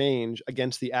deviations of change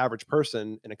against the average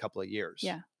person in a couple of years.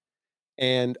 Yeah.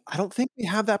 And I don't think we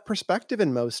have that perspective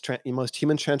in most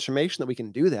human transformation that we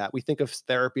can do that. We think of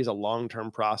therapy as a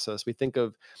long-term process. We think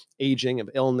of aging, of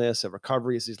illness, of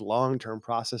recovery as these long-term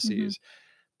Mhm. processes.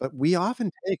 But we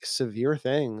often take severe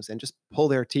things and just pull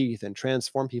their teeth and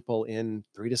transform people in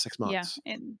 3 to 6 Yeah. months.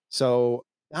 And So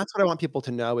that's what I want people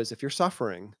to know is if you're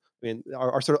suffering, I mean,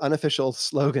 our sort of unofficial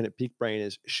slogan at Peak Brain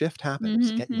is shift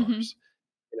happens, mhm. get Mhm. yours.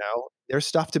 There's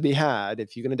stuff to be had.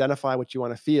 If you can identify what you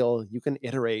want to feel, you can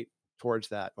iterate towards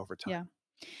that over Yeah. time.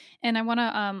 And I want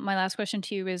to, my last question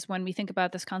to you is when we think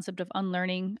about this concept of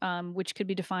unlearning, which could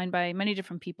be defined by many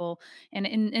different people. And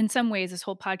in some ways, this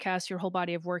whole podcast, your whole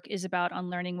body of work is about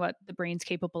unlearning what the brain's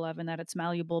capable of and that it's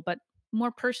malleable. But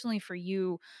more personally for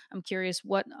you, I'm curious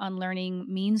what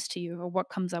unlearning means to you or what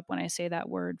comes up when I say that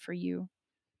word for you.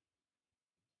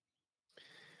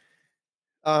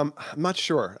 I'm not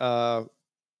sure.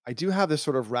 I do have this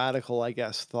sort of radical, I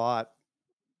guess, thought.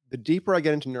 The deeper I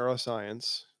get into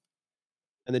neuroscience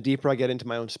and the deeper I get into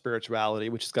my own spirituality,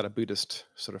 which has got a Buddhist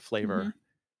sort of Hmm. flavor,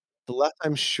 the less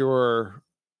I'm sure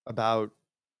about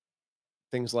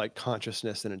things like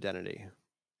consciousness and identity.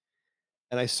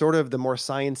 And the more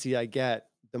sciencey I get,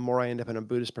 the more I end up in a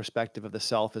Buddhist perspective of the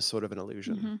self as sort of an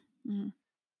illusion. Hmm. Hmm.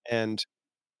 And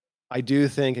I do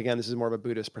think, again, this is more of a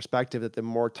Buddhist perspective that the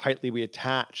more tightly we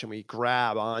attach and we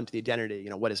grab onto the identity,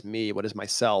 what is me, what is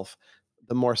myself,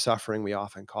 the more suffering we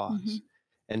often cause.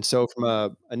 Hmm. And so, from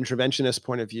an interventionist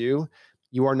point of view,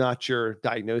 you are not your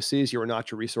diagnoses, you are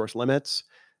not your resource limits.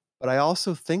 But I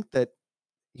also think that,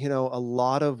 a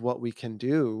lot of what we can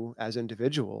do as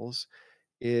individuals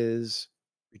is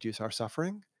reduce our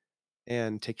suffering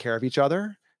and take care of each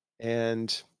other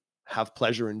and have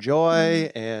pleasure and Hmm.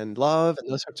 joy and love and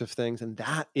those sorts of things. And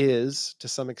that is, to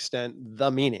some extent,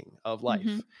 the meaning of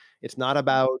Hmm. life. It's not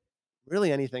about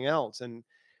really anything else. And,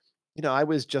 I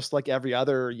was just like every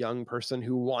other young person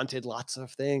who wanted lots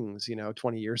of things,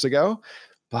 20 years ago.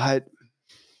 But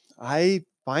I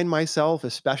find myself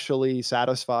especially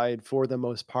satisfied for the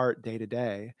most part day to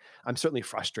day. I'm certainly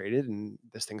frustrated and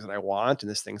there's things that I want and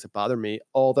there's things that bother me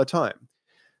all the time.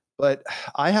 But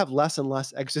I have less and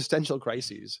less existential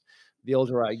crises the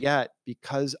older I get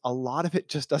because a lot of it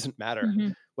just doesn't matter.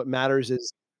 Mhm. What matters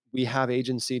is we have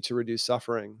agency to reduce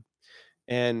suffering.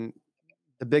 And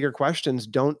the bigger questions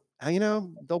don't,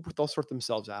 they'll sort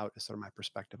themselves out, is sort of my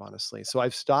perspective, honestly. So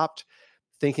I've stopped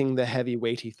thinking the heavy,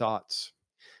 weighty thoughts,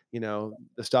 the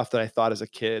stuff that I thought as a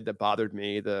kid that bothered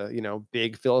me,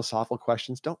 big philosophical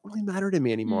questions don't really matter to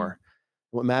me Mm, anymore.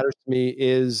 What matters to me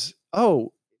is,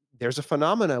 oh, there's a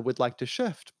phenomena we'd like to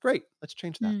shift. Great, let's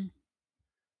change that. mm.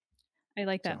 I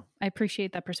like that. So, I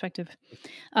appreciate that perspective.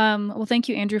 Well, thank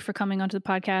you, Andrew, for coming onto the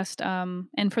podcast,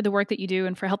 and for the work that you do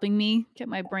and for helping me get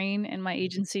my brain and my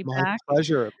agency my back.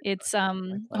 pleasure. It's, My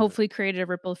pleasure. hopefully created a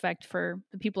ripple effect for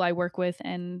the people I work with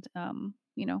and,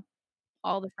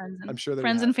 all the I'm sure that it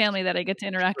friends and has. family that I get to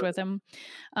I'm interact sure with. that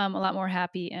I'm, a lot more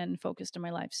happy and focused in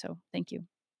my life, so thank you.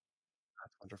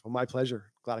 that's wonderful. My pleasure.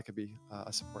 Glad I could be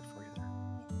a support for you there.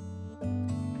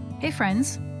 Hey,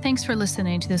 friends. Thanks for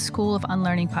listening to the School of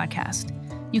Unlearning podcast.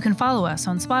 You can follow us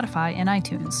on Spotify and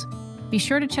iTunes. Be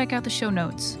sure to check out the show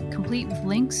notes, complete with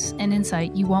links and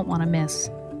insight you won't want to miss.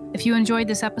 If you enjoyed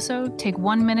this episode, take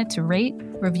 1 minute to rate,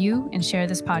 review, and share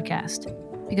this podcast.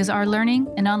 Because our learning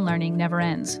and unlearning never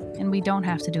ends, and we don't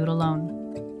have to do it alone.